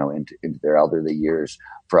long, into their elderly years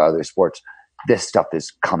for other sports. This stuff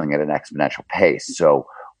is coming at an exponential pace. So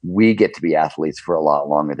we get to be athletes for a lot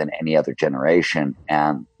longer than any other generation.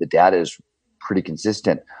 And the data is pretty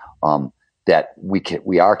consistent that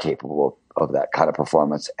we are capable of that kind of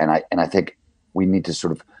performance. And I think we need to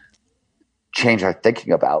sort of change our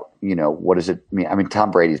thinking about, what does it mean? I mean,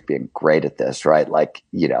 Tom Brady's being great at this, right? Like,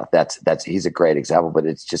 he's a great example, but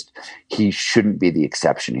it's just, he shouldn't be the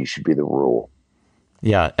exception. He should be the rule.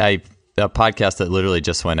 Yeah. A podcast that literally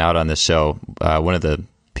just went out on this show. One of the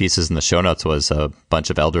pieces in the show notes was a bunch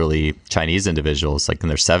of elderly Chinese individuals, like in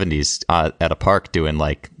their 70s at a park doing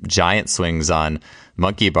like giant swings on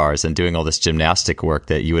monkey bars and doing all this gymnastic work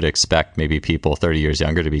that you would expect maybe people 30 years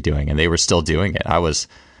younger to be doing. And they were still doing it. I was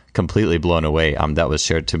completely blown away. That was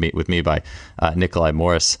shared with me by Nikolai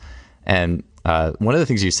Morris. And one of the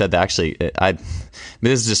things you said that actually,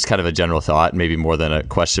 this is just kind of a general thought, maybe more than a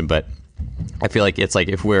question, but I feel like it's like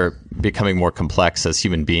if we're becoming more complex as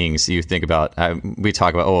human beings, you think about, we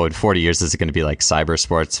talk about, in 40 years, is it going to be like cyber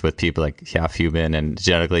sports with people like half human and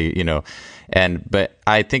genetically, but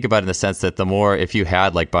I think about it in the sense that the more, if you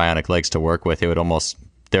had like bionic legs to work with, it would almost,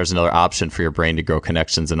 there's another option for your brain to grow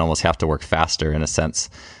connections and almost have to work faster in a sense.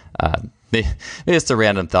 Maybe it's a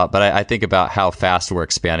random thought, but I think about how fast we're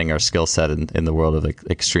expanding our skill set in the world of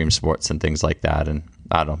extreme sports and things like that. And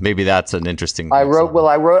I don't know, maybe that's an interesting. I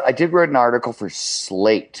did write an article for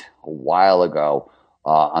Slate a while ago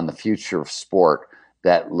on the future of sport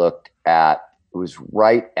that looked at, it was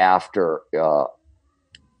right after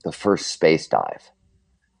the first space dive,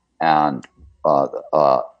 and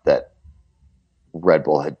that Red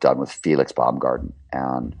Bull had done with Felix Baumgarten,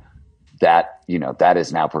 and that that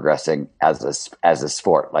is now progressing as a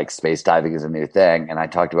sport. Like space diving is a new thing, and I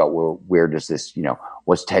talked about where does this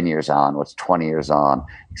what's 10 years on, what's 20 years on,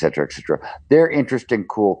 et cetera, et cetera. They're interesting,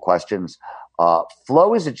 cool questions.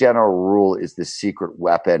 Flow, as a general rule, is the secret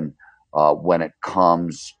weapon when it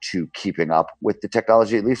comes to keeping up with the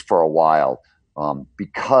technology, at least for a while,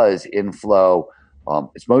 because in flow,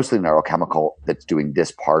 it's mostly neurochemical that's doing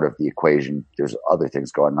this part of the equation. There's other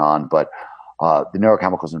things going on, but the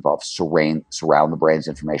neurochemicals involved surround the brain's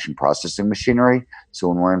information processing machinery. So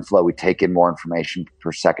when we're in flow, we take in more information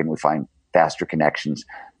per second. We find faster connections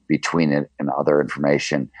between it and other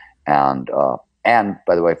information. And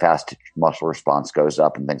by the way, fast muscle response goes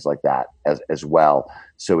up and things like that as well.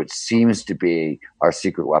 So it seems to be our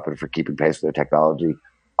secret weapon for keeping pace with the technology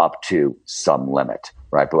up to some limit,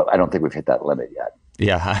 right? But I don't think we've hit that limit yet.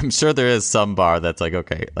 Yeah, I'm sure there is some bar that's like,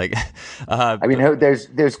 okay, like, I mean,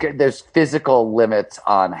 there's physical limits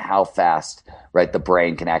on how fast, right, the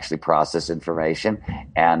brain can actually process information,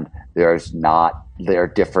 and there's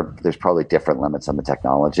probably different limits on the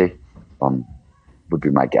technology, would be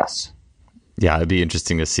my guess. Yeah, it'd be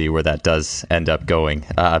interesting to see where that does end up going.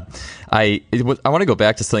 I want to go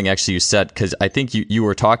back to something actually you said, because I think you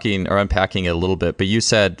were talking or unpacking it a little bit, but you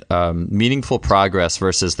said meaningful progress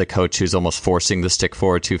versus the coach who's almost forcing the stick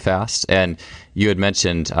forward too fast. And you had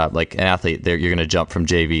mentioned like an athlete, you're going to jump from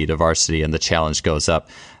JV to varsity and the challenge goes up.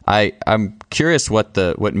 I'm curious what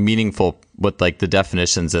the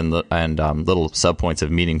definitions and little subpoints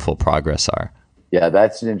of meaningful progress are. Yeah,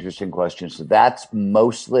 that's an interesting question. So that's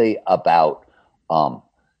mostly about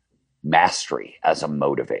mastery as a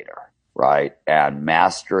motivator, right? And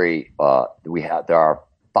mastery, there are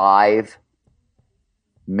 5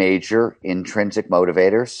 major intrinsic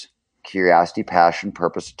motivators: curiosity, passion,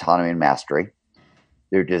 purpose, autonomy, and mastery.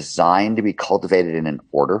 They're designed to be cultivated in an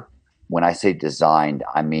order. When I say designed,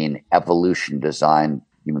 I mean evolution designed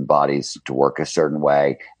human bodies to work a certain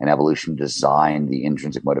way, and evolution designed the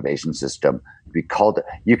intrinsic motivation system to be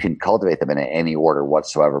you can cultivate them in any order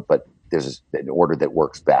whatsoever, but there's an order that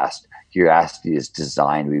works best. Curiosity is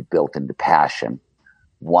designed to be built into passion.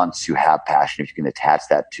 Once you have passion, if you can attach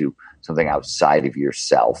that to something outside of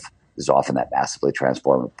yourself, there's often that massively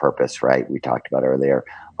transformative purpose, right? We talked about earlier.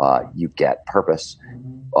 You get purpose.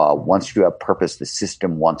 Once you have purpose, the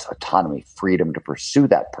system wants autonomy, freedom to pursue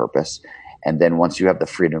that purpose. And then once you have the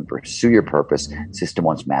freedom to pursue your purpose, the system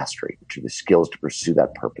wants mastery, which are the skills to pursue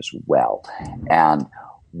that purpose well. And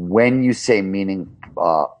when you say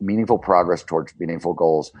meaningful progress towards meaningful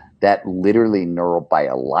goals, that literally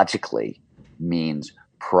neurobiologically means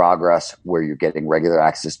progress where you're getting regular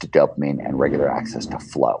access to dopamine and regular access to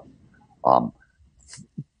flow.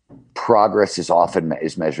 Progress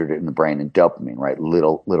is measured in the brain in dopamine, right?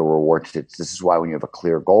 Little reward hits. This is why when you have a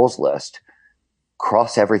clear goals list,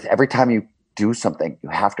 cross every time you do something, you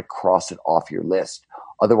have to cross it off your list.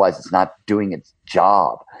 Otherwise, it's not doing its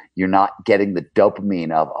job. You're not getting the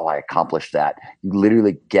dopamine of, I accomplished that. You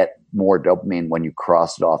literally get more dopamine when you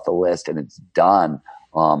cross it off the list and it's done,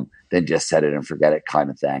 than just set it and forget it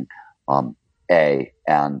kind of thing. A.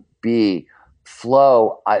 And B,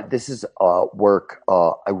 flow. This is work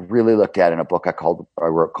I really looked at in a book I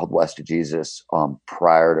wrote called West of Jesus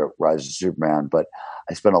prior to Rise of Superman. But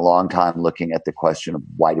I spent a long time looking at the question of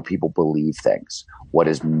why do people believe things? What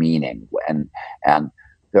is meaning? And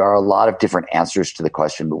there are a lot of different answers to the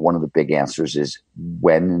question, but one of the big answers is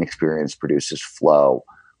when an experience produces flow,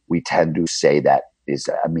 we tend to say that is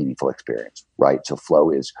a meaningful experience, right? So flow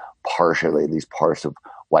is partially these parts of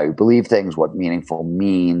why we believe things, what meaningful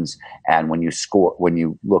means. And when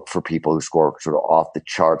you look for people who score sort of off the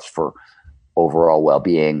charts for overall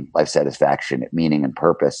well-being, life satisfaction, meaning, and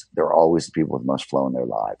purpose, they're always the people with the most flow in their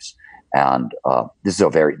lives. And these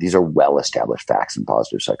are well-established facts in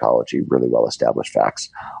positive psychology, really well-established facts.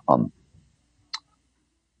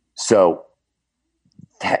 So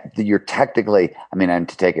you're technically, and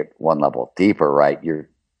to take it one level deeper, right? You're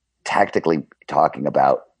technically talking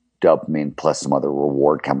about dopamine plus some other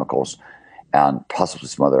reward chemicals and possibly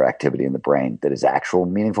some other activity in the brain that is actual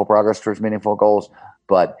meaningful progress towards meaningful goals.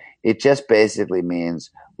 But it just basically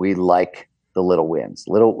means we like the little wins.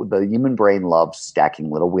 The human brain loves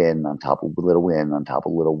stacking little win on top of little win on top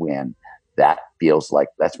of little win. That feels like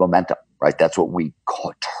that's momentum, right? That's what we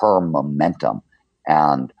term momentum.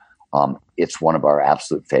 And it's one of our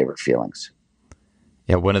absolute favorite feelings.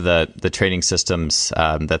 Yeah, one of the training systems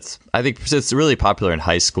that's, I think it's really popular in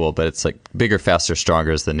high school, but it's like Bigger, Faster,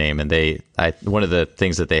 Stronger is the name. And one of the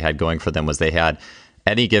things that they had going for them was they had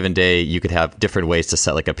any given day you could have different ways to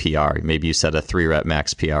set like a PR. Maybe you set a 3-rep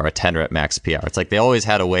max PR, a 10-rep max PR. It's like they always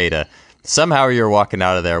had a way to somehow you're walking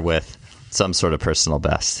out of there with some sort of personal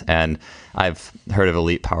best. And I've heard of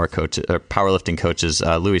elite powerlifting coaches.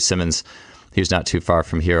 Louis Simmons, who's not too far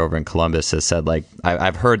from here over in Columbus, has said, like,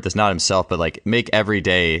 I've heard this, not himself, but like make every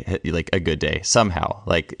day like a good day somehow.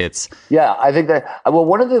 Like it's. Yeah, I think that,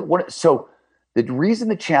 well, so the reason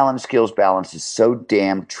the challenge skills balance is so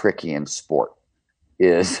damn tricky in sport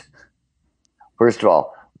is, first of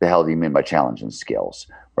all, what the hell do you mean by challenge and skills,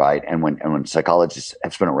 right? And when psychologists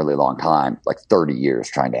have spent a really long time, like 30 years,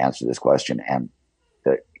 trying to answer this question, and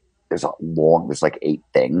there's like 8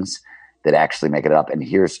 things that actually make it up. And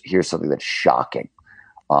here's something that's shocking,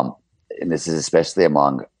 and this is especially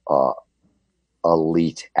among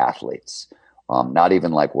elite athletes, not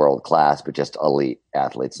even like world class, but just elite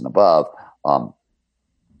athletes and above.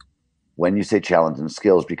 When you say challenge and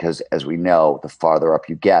skills, because as we know, the farther up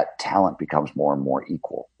you get, talent becomes more and more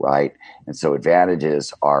equal, right? And so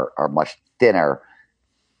advantages are much thinner.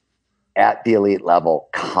 At the elite level,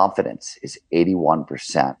 confidence is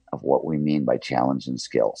 81% of what we mean by challenge and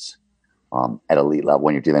skills. At elite level,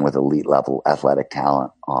 when you're dealing with elite level athletic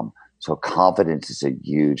talent. So confidence is a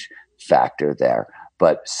huge factor there,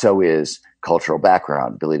 but so is cultural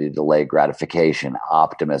background, ability to delay gratification,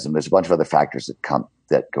 optimism. There's a bunch of other factors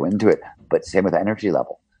that go into it, but same with energy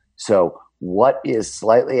level. So what is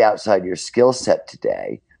slightly outside your skill set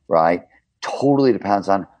today, right, totally depends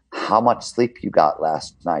on how much sleep you got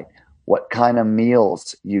last night, what kind of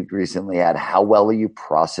meals you recently had, how well are you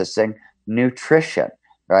processing nutrition,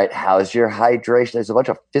 right? How's your hydration? There's a bunch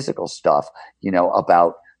of physical stuff,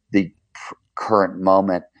 about the current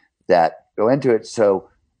moment that go into it. So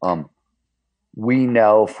we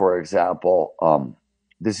know, for example,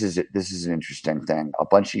 this is an interesting thing. A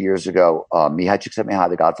bunch of years ago, Mihai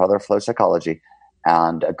Csikszentmihalyi, the godfather of flow psychology,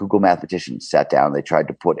 and a Google mathematician sat down. They tried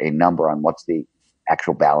to put a number on what's the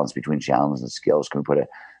actual balance between challenge and skills. Can we put a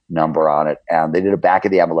number on it? And they did a back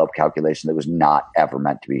of the envelope calculation that was not ever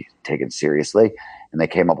meant to be taken seriously. And they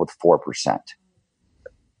came up with 4%.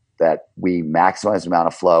 That we maximize the amount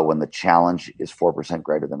of flow when the challenge is 4%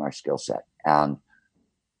 greater than our skill set. And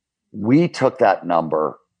we took that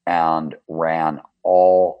number and ran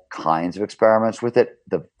all kinds of experiments with it,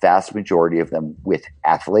 the vast majority of them with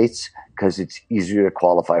athletes, because it's easier to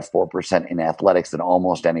qualify 4% in athletics than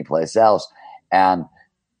almost any place else. And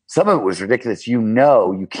some of it was ridiculous.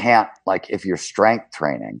 You can't, like, if you're strength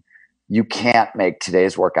training, you can't make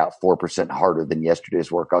today's workout 4% harder than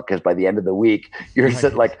yesterday's workout, because by the end of the week, you're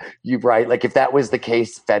right. Like, if that was the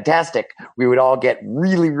case, fantastic. We would all get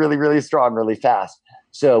really, really, really strong really fast.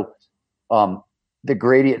 So the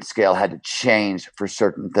gradient scale had to change for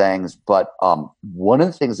certain things. But one of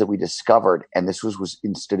the things that we discovered, and this was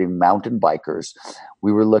in studying mountain bikers,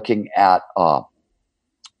 we were looking at,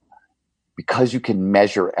 because you can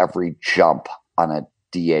measure every jump on a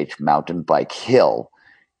DH mountain bike hill,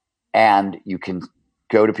 and you can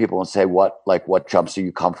go to people and say, what jumps are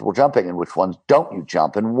you comfortable jumping and which ones don't you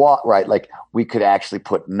jump and what, right? Like, we could actually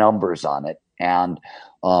put numbers on it. And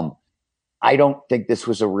I don't think this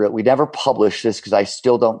was we never published this because I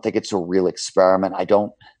still don't think it's a real experiment. I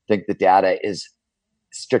don't think the data is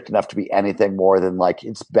strict enough to be anything more than, like,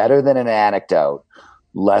 it's better than an anecdote,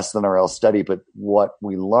 less than a real study. But what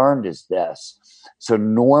we learned is this. So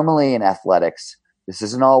normally in athletics, this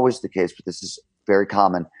isn't always the case, but this is very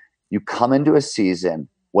common. You come into a season,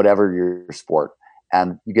 whatever your sport,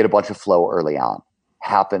 and you get a bunch of flow early on.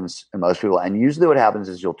 Happens in most people. And usually what happens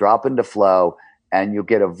is you'll drop into flow and you'll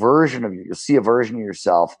get you'll see a version of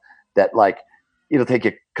yourself that, like, it'll take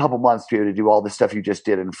you a couple months to be able to do all the stuff you just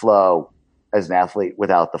did in flow as an athlete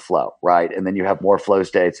without the flow, right? And then you have more flow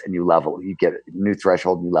states and you get a new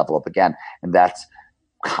threshold and you level up again. And that's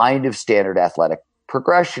kind of standard athletic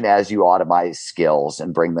progression as you automate skills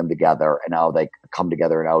and bring them together, and how they come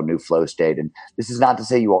together in a new flow state. And this is not to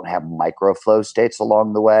say you won't have micro flow states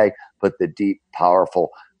along the way, but the deep,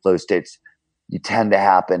 powerful flow states, you tend to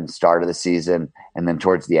happen start of the season and then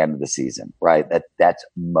towards the end of the season, right? That's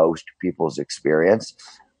most people's experience.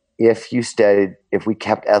 If we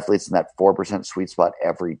kept athletes in that 4% sweet spot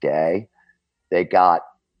every day, they got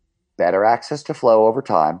better access to flow over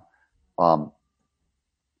time.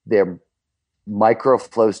 Their micro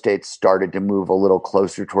flow states started to move a little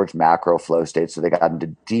closer towards macro flow states. So they got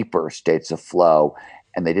into deeper states of flow,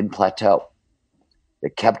 and they didn't plateau. They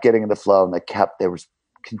kept getting into flow, and there was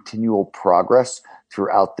continual progress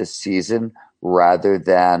throughout the season, rather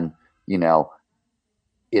than,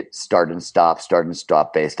 it start and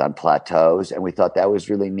stop based on plateaus. And we thought that was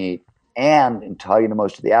really neat. And in talking to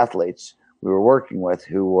most of the athletes we were working with,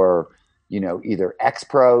 who were, either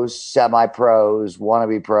ex-pros, semi-pros,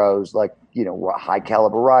 wannabe pros, like, high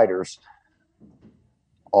caliber riders.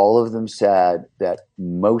 All of them said that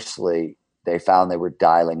mostly they found they were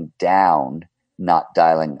dialing down, not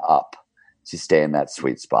dialing up to stay in that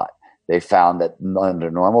sweet spot. They found that under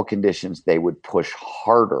normal conditions, they would push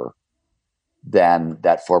harder than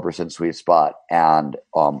that 4% sweet spot. And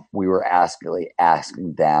we were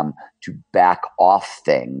asking them to back off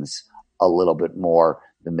things a little bit more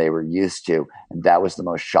than they were used to. And that was the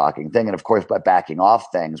most shocking thing. And of course, by backing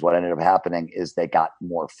off things, what ended up happening is they got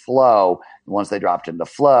more flow. And once they dropped into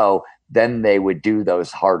flow, then they would do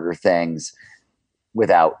those harder things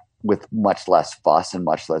with much less fuss and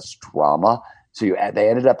much less drama. So they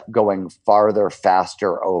ended up going farther,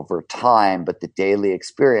 faster over time, but the daily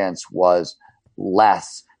experience was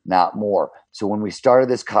less, not more. So when we started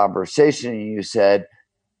this conversation, you said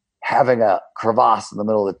having a crevasse in the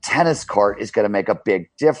middle of the tennis court is going to make a big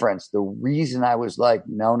difference. The reason I was like,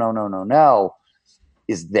 no,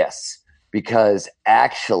 is this. Because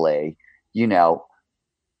actually, you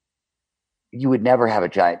would never have a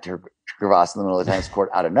giant crevasse in the middle of the tennis court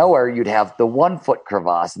out of nowhere. You'd have the 1 foot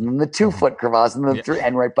crevasse and then the 2 foot crevasse and then the 3.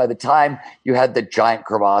 And right by the time you had the giant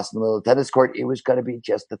crevasse in the middle of the tennis court, it was going to be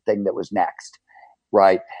just the thing that was next.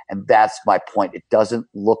 Right. And that's my point. It doesn't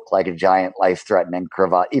look like a giant life threatening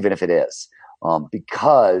crevasse, even if it is,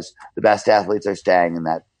 because the best athletes are staying in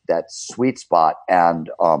that sweet spot. And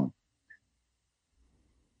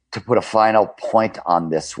to put a final point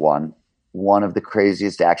on this one of the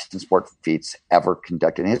craziest action sport feats ever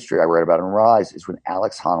conducted in history, I read about in Rise, is when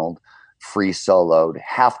Alex Honnold free soloed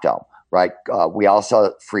Half Dome. Right. We all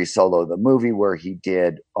saw free solo the movie where he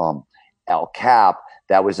did El Cap.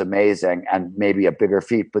 That was amazing and maybe a bigger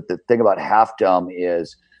feat. But the thing about Half Dome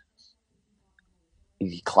is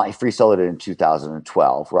he free soloed it in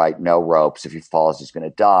 2012, right? No ropes. If he falls, he's going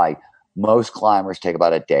to die. Most climbers take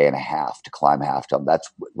about a day and a half to climb Half Dome.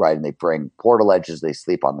 That's right. And they bring portal edges. They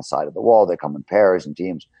sleep on the side of the wall. They come in pairs and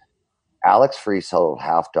teams. Alex free soloed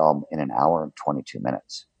Half Dome in an hour and 22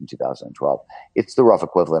 minutes in 2012. It's the rough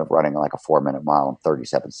equivalent of running like a 4-minute mile in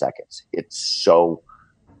 37 seconds. It's so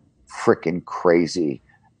freaking crazy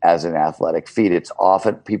as an athletic feat.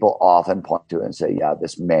 People often point to it and say, yeah,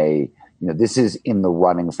 this is in the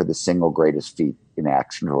running for the single greatest feat in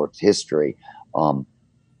action sports history.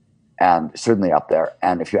 And certainly up there.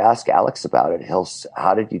 And if you ask Alex about it,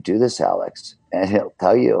 how did you do this, Alex? And he'll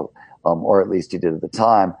tell you, or at least he did at the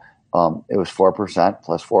time, it was 4%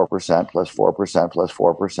 plus 4% plus 4% plus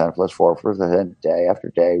 4% plus 4% day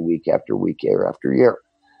after day, week after week, year after year.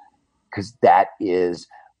 Because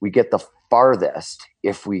we get the farthest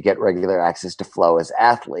if we get regular access to flow as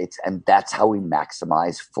athletes, and that's how we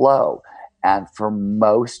maximize flow. And for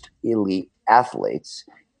most elite athletes,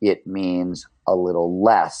 it means a little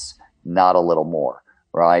less, not a little more,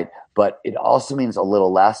 right? But it also means a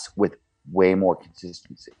little less with way more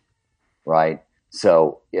consistency, right?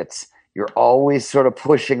 So you're always sort of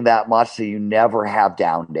pushing that much, so you never have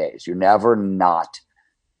down days. You're never not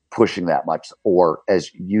pushing that much. Or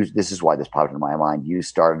this is why this popped into my mind. You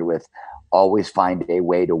started with always find a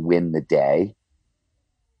way to win the day.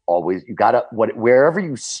 Always, wherever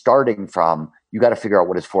you're starting from, you got to figure out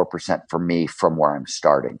what is 4% for me from where I'm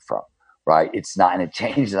starting from, right? It's not, and it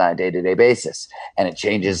changes on a day-to-day basis, and it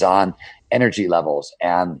changes on energy levels.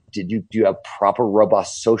 And do you have proper,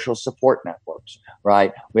 robust social support networks,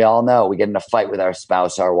 right? We all know we get in a fight with our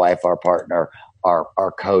spouse, our wife, our partner,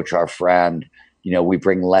 our coach, our friend. We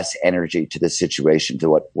bring less energy to the situation, to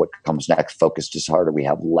what comes next. Focused is harder. We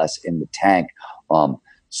have less in the tank.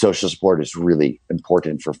 Social support is really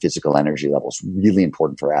important for physical energy levels, really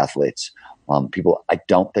important for athletes. I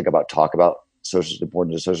don't think talk about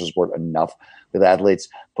importance of social support enough with athletes,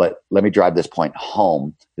 but let me drive this point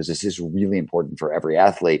home, because this is really important for every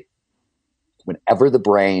athlete. Whenever the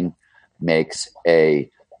brain makes assesses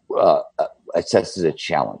a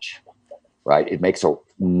challenge, right? It makes a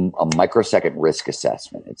microsecond risk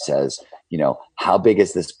assessment. It says, how big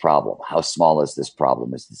is this problem? How small is this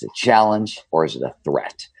problem? Is this a challenge or is it a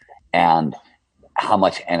threat? And how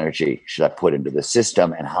much energy should I put into the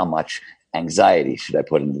system, and how much anxiety should I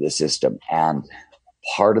put into the system? And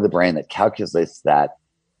part of the brain that calculates that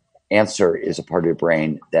answer is a part of your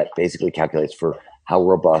brain that basically calculates for how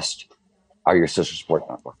robust are your social support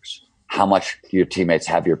networks, how much do your teammates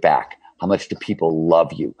have your back, how much do people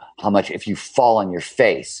love you, how much, if you fall on your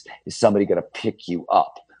face, is somebody going to pick you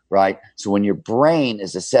up, right? So when your brain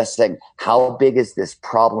is assessing how big is this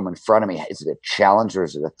problem in front of me, is it a challenge or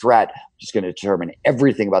is it a threat, just going to determine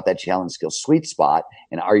everything about that challenge skill sweet spot.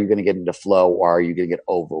 And are you going to get into flow, or are you going to get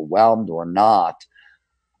overwhelmed or not?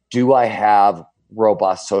 Do I have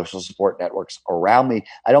robust social support networks around me.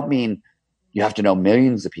 I don't mean you have to know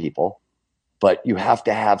millions of people, but you have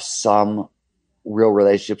to have some real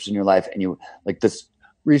relationships in your life. And you, like, this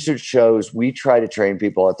research shows, we try to train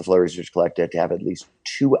people at the Flow Research Collective to have at least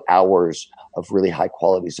 2 hours of really high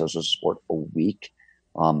quality social support a week.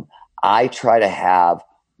 I try to have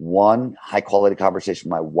one high quality conversation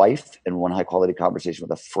with my wife and one high quality conversation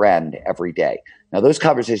with a friend every day. Now, those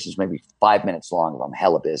conversations may be 5 minutes long if I'm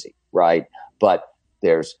hella busy, right? But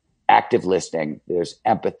there's active listening, there's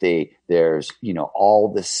empathy, there's,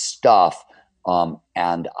 all this stuff.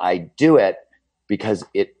 And I do it because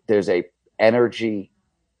there's a energy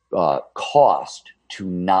cost to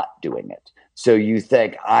not doing it. So you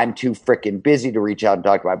think, I'm too freaking busy to reach out and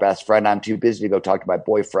talk to my best friend. I'm too busy to go talk to my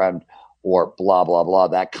boyfriend, or blah, blah, blah,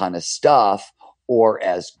 that kind of stuff. Or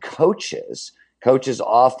as coaches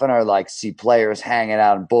often are like, see players hanging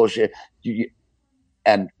out and bullshit,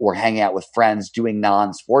 or hanging out with friends doing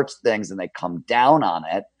non-sports things, and they come down on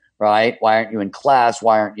it, right? Why aren't you in class?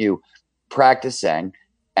 Why aren't you practicing?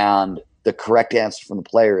 And the correct answer from the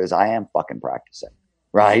player is, I am fucking practicing,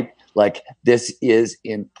 right? Like, this is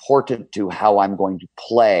important to how I'm going to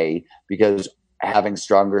play, because having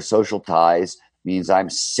stronger social ties means I'm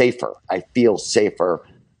safer. I feel safer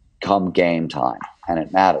come game time, and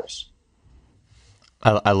it matters.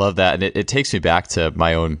 I love that. And it takes me back to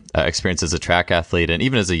my own experience as a track athlete, and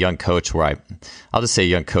even as a young coach, where I'll just say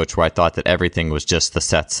young coach, where I thought that everything was just the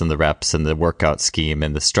sets and the reps and the workout scheme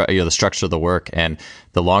and the structure of the work. And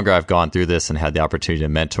the longer I've gone through this and had the opportunity to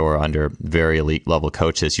mentor under very elite level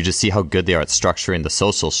coaches, you just see how good they are at structuring the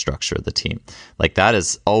social structure of the team. Like, that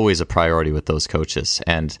is always a priority with those coaches.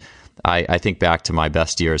 And I think back to my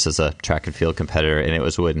best years as a track and field competitor, and it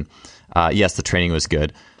was when, yes, the training was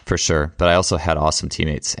good, for sure, but I also had awesome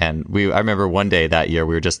teammates. And I remember one day that year,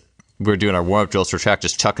 we were doing our warm-up drills for track,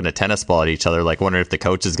 just chucking a tennis ball at each other, like wondering if the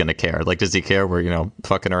coach is going to care. Like, does he care? We're,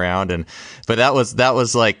 fucking around. But that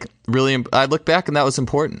was like really, I look back and that was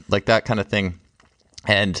important, like that kind of thing.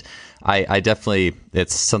 And I definitely,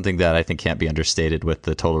 it's something that I think can't be understated with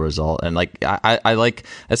the total result. And like, I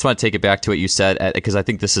just want to take it back to what you said, because I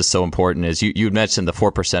think this is so important, is you mentioned the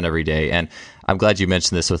 4% every day. And I'm glad you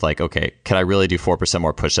mentioned this with, like, okay, can I really do 4%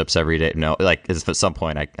 more push-ups every day? No, like, at some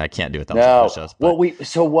point I can't do 1,000 push-ups.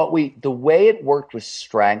 But. The way it worked with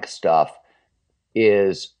strength stuff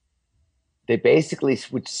is they basically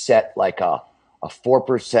would set like a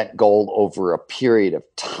 4% goal over a period of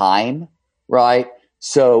time, right?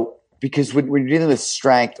 So, because when you're dealing with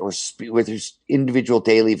strength or with there's individual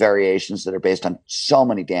daily variations that are based on so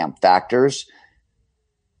many damn factors,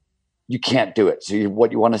 you can't do it. So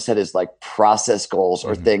what you want to set is like process goals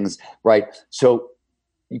or things, right? So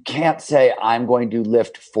you can't say, I'm going to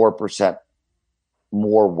lift 4%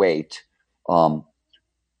 more weight, or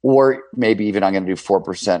maybe even I'm going to do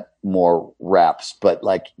 4% more reps. But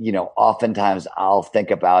like, oftentimes I'll think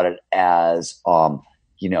about it as,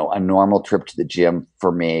 a normal trip to the gym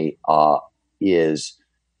for me is,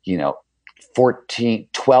 12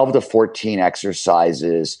 to 14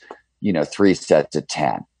 exercises, 3 sets of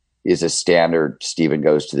 10 is a standard. Steven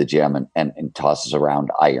goes to the gym and tosses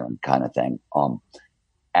around iron kind of thing.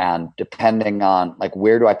 And depending on like,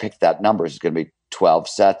 where do I pick that number? Is it going to be 12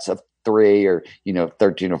 sets of 3 or,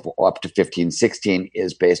 13 or up to 15, 16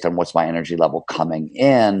 is based on what's my energy level coming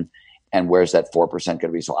in and where's that 4% going to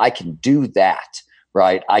be. So I can do that.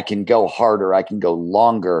 Right. I can go harder. I can go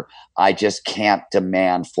longer. I just can't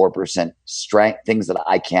demand 4% strength, things that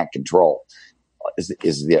I can't control is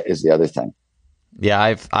the other thing.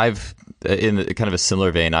 Yeah. I've in kind of a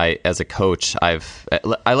similar vein, as a coach, I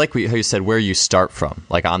like how you said where you start from,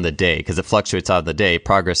 like on the day, because it fluctuates on the day.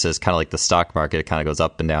 Progress is kind of like the stock market. It kind of goes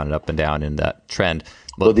up and down in that trend.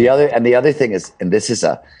 Well, the other thing is, and this is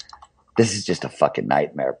just a fucking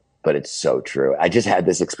nightmare, but it's so true. I just had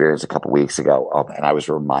this experience a couple weeks ago, and I was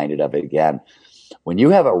reminded of it again. When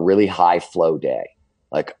you have a really high flow day,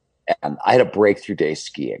 and I had a breakthrough day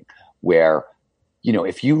skiing where,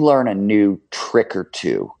 if you learn a new trick or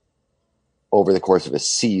two over the course of a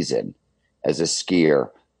season as a skier,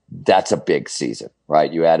 that's a big season,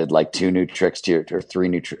 right? You added like 2 new tricks to or 3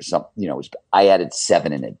 new tricks. I added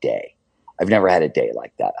 7 in a day. I've never had a day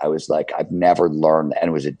like that. I was like, I've never learned, and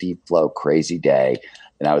it was a deep flow, crazy day.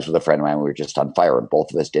 And I was with a friend of mine. We were just on fire, and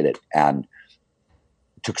both of us did it. And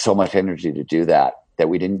it took so much energy to do that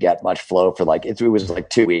we didn't get much flow for it was like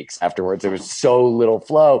 2 weeks afterwards. There was so little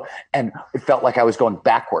flow, and it felt like I was going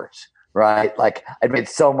backwards, right? Like I'd made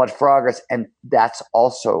so much progress, and that's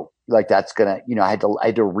also like that's gonna, I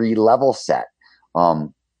had to re-level set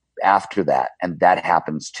after that, and that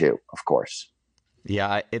happens too, of course. Yeah,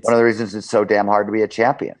 One it's of the reasons it's so damn hard to be a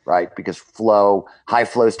champion, right? Because high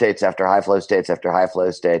flow states after high flow states after high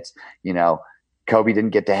flow states, you know, Kobe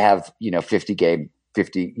didn't get to have,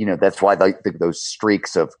 50, that's why those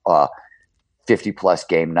streaks of 50 plus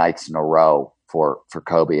game nights in a row for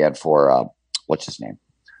Kobe and for, what's his name?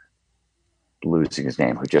 Losing his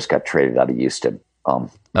name, who just got traded out of Houston. oh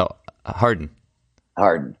Harden.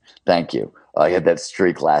 Harden. Thank you. He had that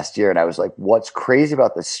streak last year. And I was like, what's crazy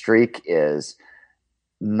about the streak is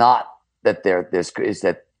not that is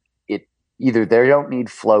that it either they don't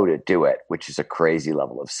need flow to do it, which is a crazy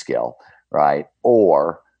level of skill, right?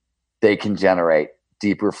 Or they can generate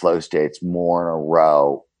deeper flow states more in a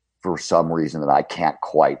row for some reason that I can't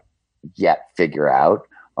quite yet figure out,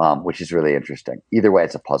 which is really interesting. Either way,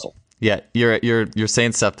 it's a puzzle. Yeah, you're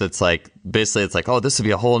saying stuff that's like basically it's like, oh, this would be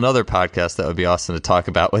a whole nother podcast that would be awesome to talk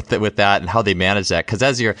about with that and how they manage that. Because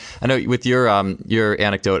I know with your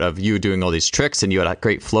anecdote of you doing all these tricks and you had a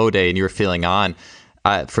great flow day and you were feeling on.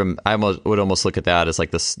 I would almost look at that as like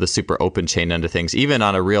the super open chain end of things. Even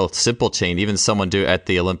on a real simple chain, even someone do at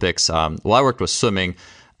the Olympics. I worked with swimming.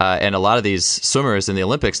 And a lot of these swimmers in the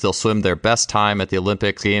Olympics, they'll swim their best time at the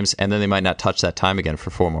Olympic Games, and then they might not touch that time again for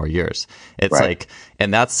 4 more years. It's right. like,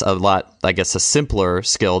 and that's a lot, I guess, a simpler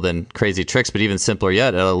skill than crazy tricks, but even simpler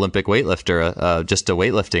yet, an Olympic weightlifter, just a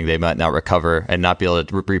weightlifting, they might not recover and not be able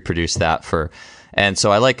to reproduce that for. And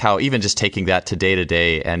so I like how even just taking that to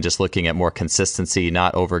day and just looking at more consistency,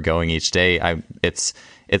 not overgoing each day. It's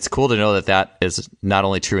cool to know that is not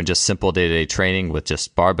only true in just simple day-to-day training with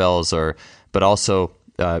just barbells but also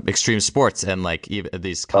extreme sports and like even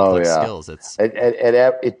these complex skills.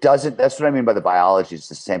 It doesn't. That's what I mean by the biology is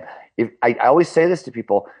the same. I always say this to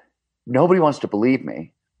people, nobody wants to believe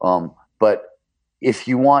me. But if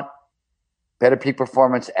you want better peak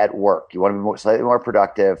performance at work, you want to be slightly more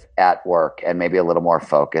productive at work and maybe a little more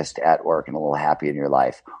focused at work and a little happy in your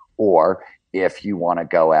life, or if you want to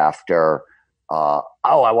go after I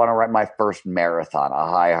want to run my first marathon, a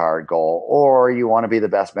high, hard goal, or you want to be the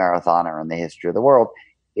best marathoner in the history of the world,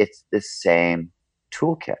 it's the same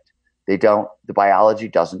toolkit. The biology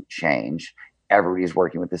doesn't change. Everybody's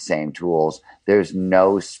working with the same tools. There's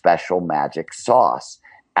no special magic sauce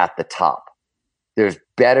at the top. There's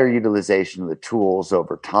better utilization of the tools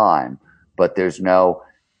over time, but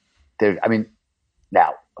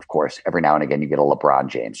now, of course, every now and again, you get a LeBron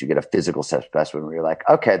James, you get a physical specimen where you're like,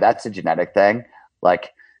 okay, that's a genetic thing.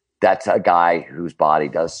 Like, that's a guy whose body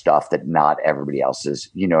does stuff that not everybody else is.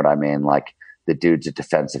 You know what I mean? Like, the dude's a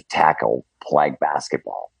defensive tackle playing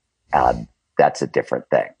basketball. That's a different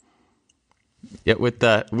thing. Yeah, with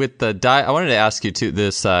the dial, I wanted to ask you too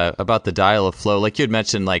this about the dial of flow. Like you had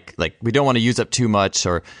mentioned, like we don't want to use up too much,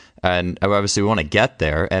 and obviously we want to get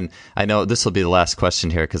there. And I know this will be the last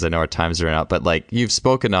question here because I know our time's run out. But like you've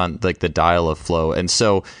spoken on like the dial of flow, and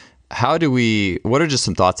so what are just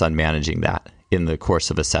some thoughts on managing that in the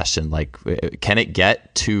course of a session? Like, can it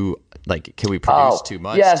get too like can we produce too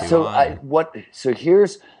much? Yeah.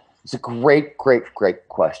 It's a great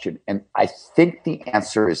question, and I think the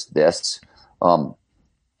answer is this.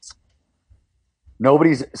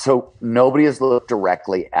 Nobody has looked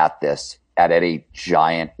directly at this at any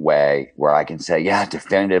giant way where I can say, yeah,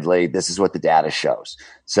 definitively, this is what the data shows.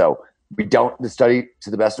 So the study,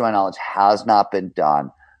 to the best of my knowledge, has not been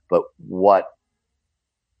done. But what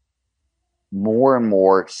more and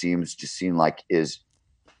more seems to seem like is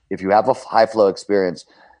if you have a high flow experience,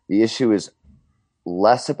 the issue is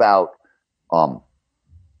less about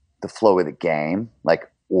the flow of the game,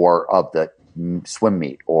 or of the swim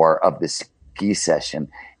meet or of the ski session,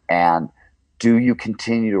 and do you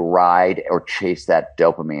continue to ride or chase that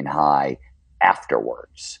dopamine high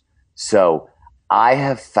afterwards? So I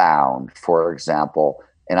have found, for example,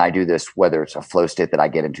 and I do this whether it's a flow state that I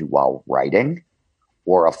get into while writing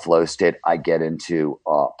or a flow state I get into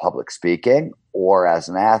public speaking or as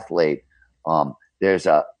an athlete, there's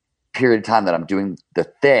a period of time that I'm doing the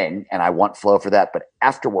thing and I want flow for that, but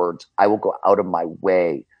afterwards I will go out of my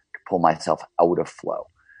way pull myself out of flow.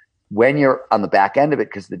 When you're on the back end of it,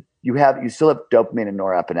 because you still have dopamine and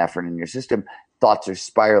norepinephrine in your system, thoughts are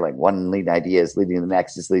spiraling. One leading idea is leading to the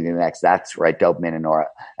next, is leading to the next. That's right, dopamine and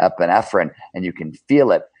norepinephrine, and you can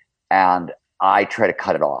feel it. And I try to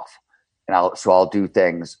cut it off. And I'll do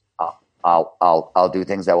things. I'll do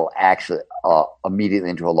things that will actually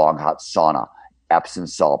immediately into a long hot sauna, Epsom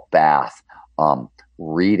salt bath,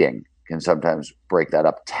 reading. Can sometimes break that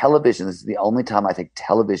up. Television, this is the only time I think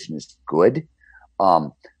television is good.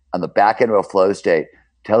 On the back end of a flow state,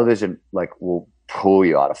 television will pull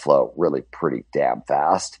you out of flow really pretty damn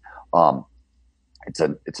fast. It's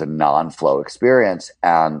a non-flow experience,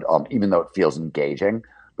 and even though it feels engaging,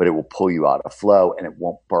 but it will pull you out of flow and it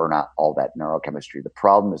won't burn out all that neurochemistry. The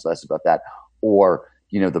problem is less about that. Or,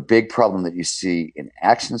 the big problem that you see in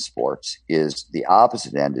action sports is the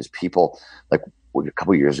opposite end is people like a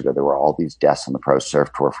couple of years ago, there were all these deaths on the pro surf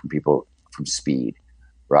tour from people from speed,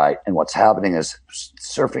 right? And what's happening is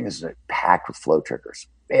surfing is packed with flow triggers,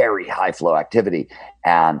 very high flow activity.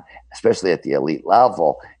 And especially at the elite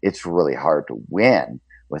level, it's really hard to win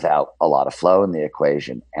without a lot of flow in the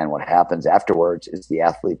equation. And what happens afterwards is the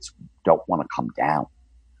athletes don't want to come down,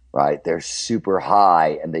 right? They're super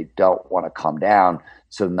high and they don't want to come down.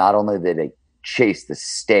 So not only do they chase the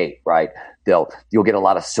state, right? You'll get a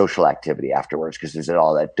lot of social activity afterwards because there's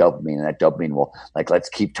all that dopamine, and that dopamine will let's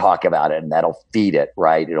keep talking about it, and that'll feed it,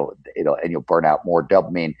 right? It'll and you'll burn out more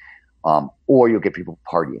dopamine, or you'll get people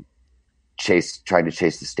partying, trying to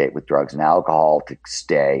chase the state with drugs and alcohol to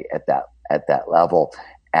stay at that level.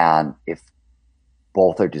 And if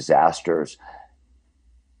both are disasters,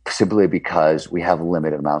 simply because we have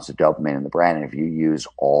limited amounts of dopamine in the brain. And if you use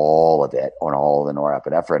all of it on all of the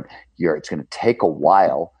norepinephrine, it's going to take a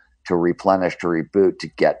while to replenish, to reboot, to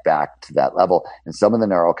get back to that level. And some of the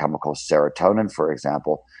neurochemicals, serotonin, for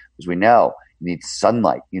example, as we know, you need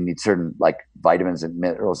sunlight, you need certain vitamins and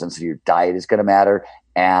minerals. And so your diet is going to matter.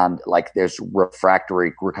 And there's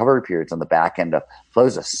refractory recovery periods on the back end of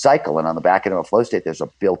flows, a cycle. And on the back end of a flow state, there's a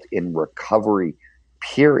built-in recovery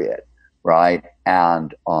period. Right.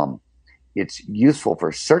 And it's useful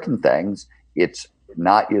for certain things. It's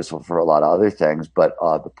not useful for a lot of other things. But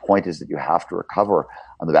the point is that you have to recover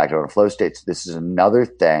on the back end of flow states. This is another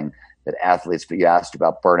thing that athletes, but you asked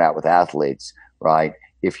about burnout with athletes, right?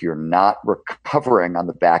 If you're not recovering on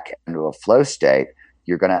the back end of a flow state,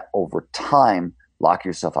 you're going to, over time, lock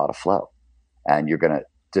yourself out of flow. And you're going to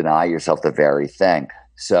deny yourself the very thing.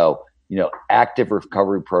 So, active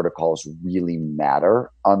recovery protocols really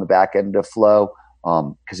matter on the back end of flow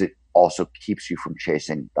because it also keeps you from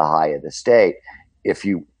chasing the high of the state if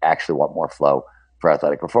you actually want more flow for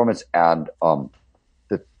athletic performance. And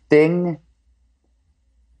the thing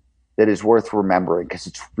that is worth remembering, because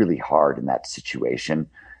it's really hard in that situation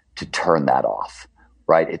to turn that off,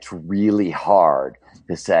 right? It's really hard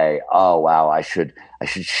to say, oh, wow, I should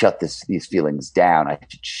shut these feelings down. I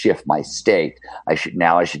should shift my state. I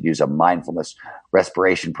should use a mindfulness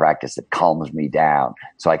respiration practice that calms me down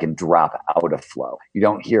so I can drop out of flow. You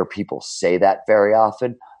don't hear people say that very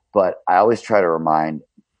often, but I always try to remind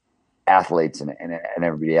athletes and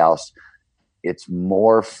everybody else, it's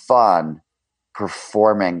more fun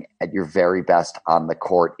performing at your very best on the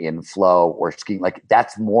court in flow or skiing.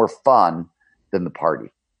 That's more fun than the party.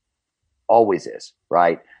 Always is,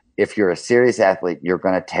 right? If you're a serious athlete, you're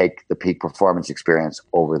going to take the peak performance experience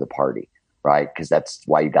over the party, right? Because that's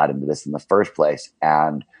why you got into this in the first place.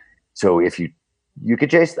 And so if you could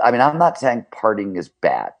chase, I'm not saying partying is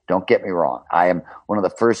bad. Don't get me wrong. I am one of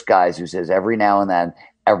the first guys who says every now and then,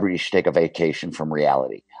 everybody should take a vacation from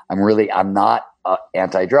reality. I'm not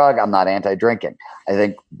anti-drug. I'm not anti-drinking. I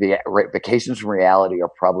think the vacations from reality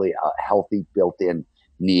are probably a healthy built-in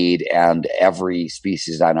need, and every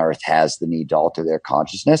species on Earth has the need to alter their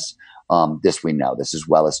consciousness. This we know. This is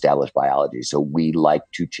well-established biology. So we like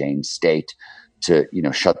to change state to,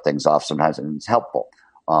 shut things off sometimes, and it's helpful.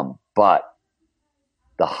 But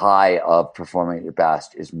the high of performing at your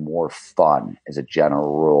best is more fun as a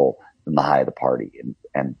general rule than the high of the party.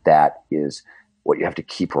 And that is what you have to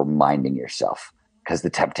keep reminding yourself, because the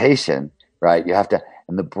temptation, right? You have to,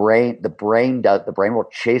 and the brain will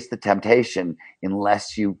chase the temptation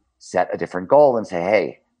unless you set a different goal and say,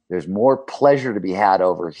 hey, there's more pleasure to be had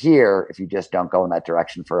over here if you just don't go in that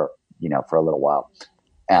direction for a little while.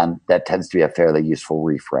 And that tends to be a fairly useful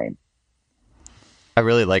reframe. I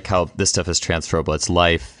really like how this stuff is transferable. It's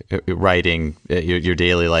life, writing, your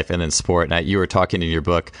daily life, and then sport. And you were talking in your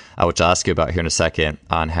book, which I'll ask you about here in a second,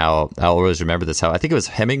 on how I'll always remember this. How I think it was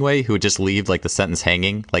Hemingway who would just leave the sentence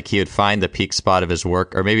hanging. He would find the peak spot of his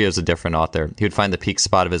work, or maybe it was a different author. He would find the peak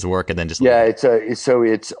spot of his work and then just leave. It's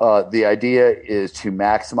the idea is to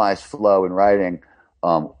maximize flow in writing.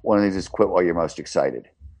 One of these is quit while you're most excited.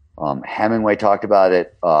 Hemingway talked about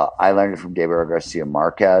it. I learned it from Gabriel Garcia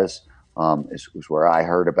Marquez. Is where I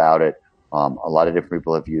heard about it. A lot of different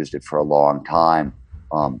people have used it for a long time.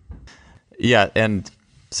 Yeah, and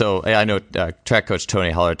so I know track coach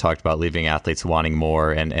Tony Heller talked about leaving athletes wanting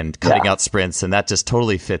more and cutting out sprints, and that just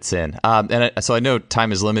totally fits in. So I know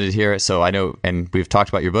time is limited here, so I know, and we've talked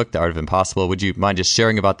about your book, The Art of Impossible. Would you mind just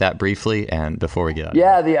sharing about that briefly, and before we get out?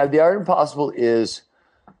 Yeah, the Art of Impossible is,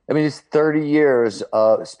 it's 30 years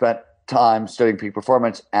spent time studying peak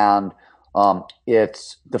performance, and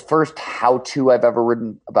It's the first how-to I've ever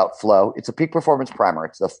written about flow. It's a peak performance primer.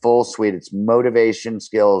 It's the full suite. It's motivation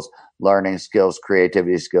skills, learning skills,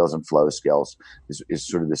 creativity skills, and flow skills is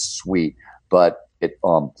sort of the suite. But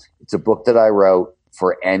it's a book that I wrote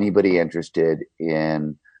for anybody interested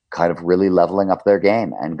in kind of really leveling up their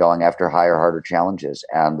game and going after higher, harder challenges.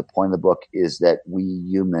 And the point of the book is that we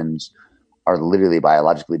humans are literally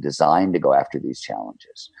biologically designed to go after these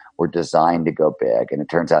challenges. We're designed to go big. And it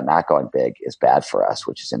turns out not going big is bad for us,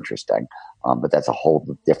 which is interesting. But that's a whole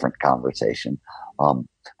different conversation.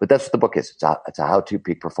 But that's what the book is. It's a how-to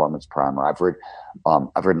peak performance primer. I've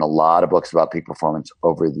written a lot of books about peak performance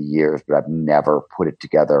over the years, but I've never put it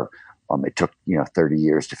together. It took 30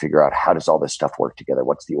 years to figure out, how does all this stuff work together?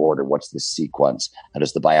 What's the order? What's the sequence? How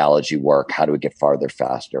does the biology work? How do we get farther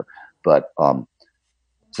faster? But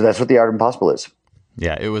so that's what The Art of Impossible is.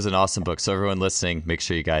 Yeah, it was an awesome book. So everyone listening, make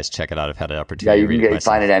sure you guys check it out. I've had an opportunity to read it myself. You can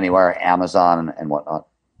find it anywhere, Amazon and whatnot.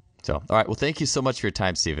 So, all right. Well, thank you so much for your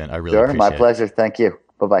time, Stephen. I really appreciate it. My pleasure. Thank you.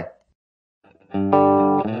 Bye-bye.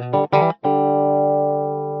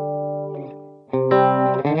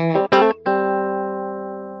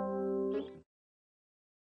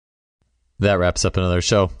 That wraps up another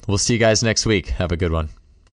show. We'll see you guys next week. Have a good one.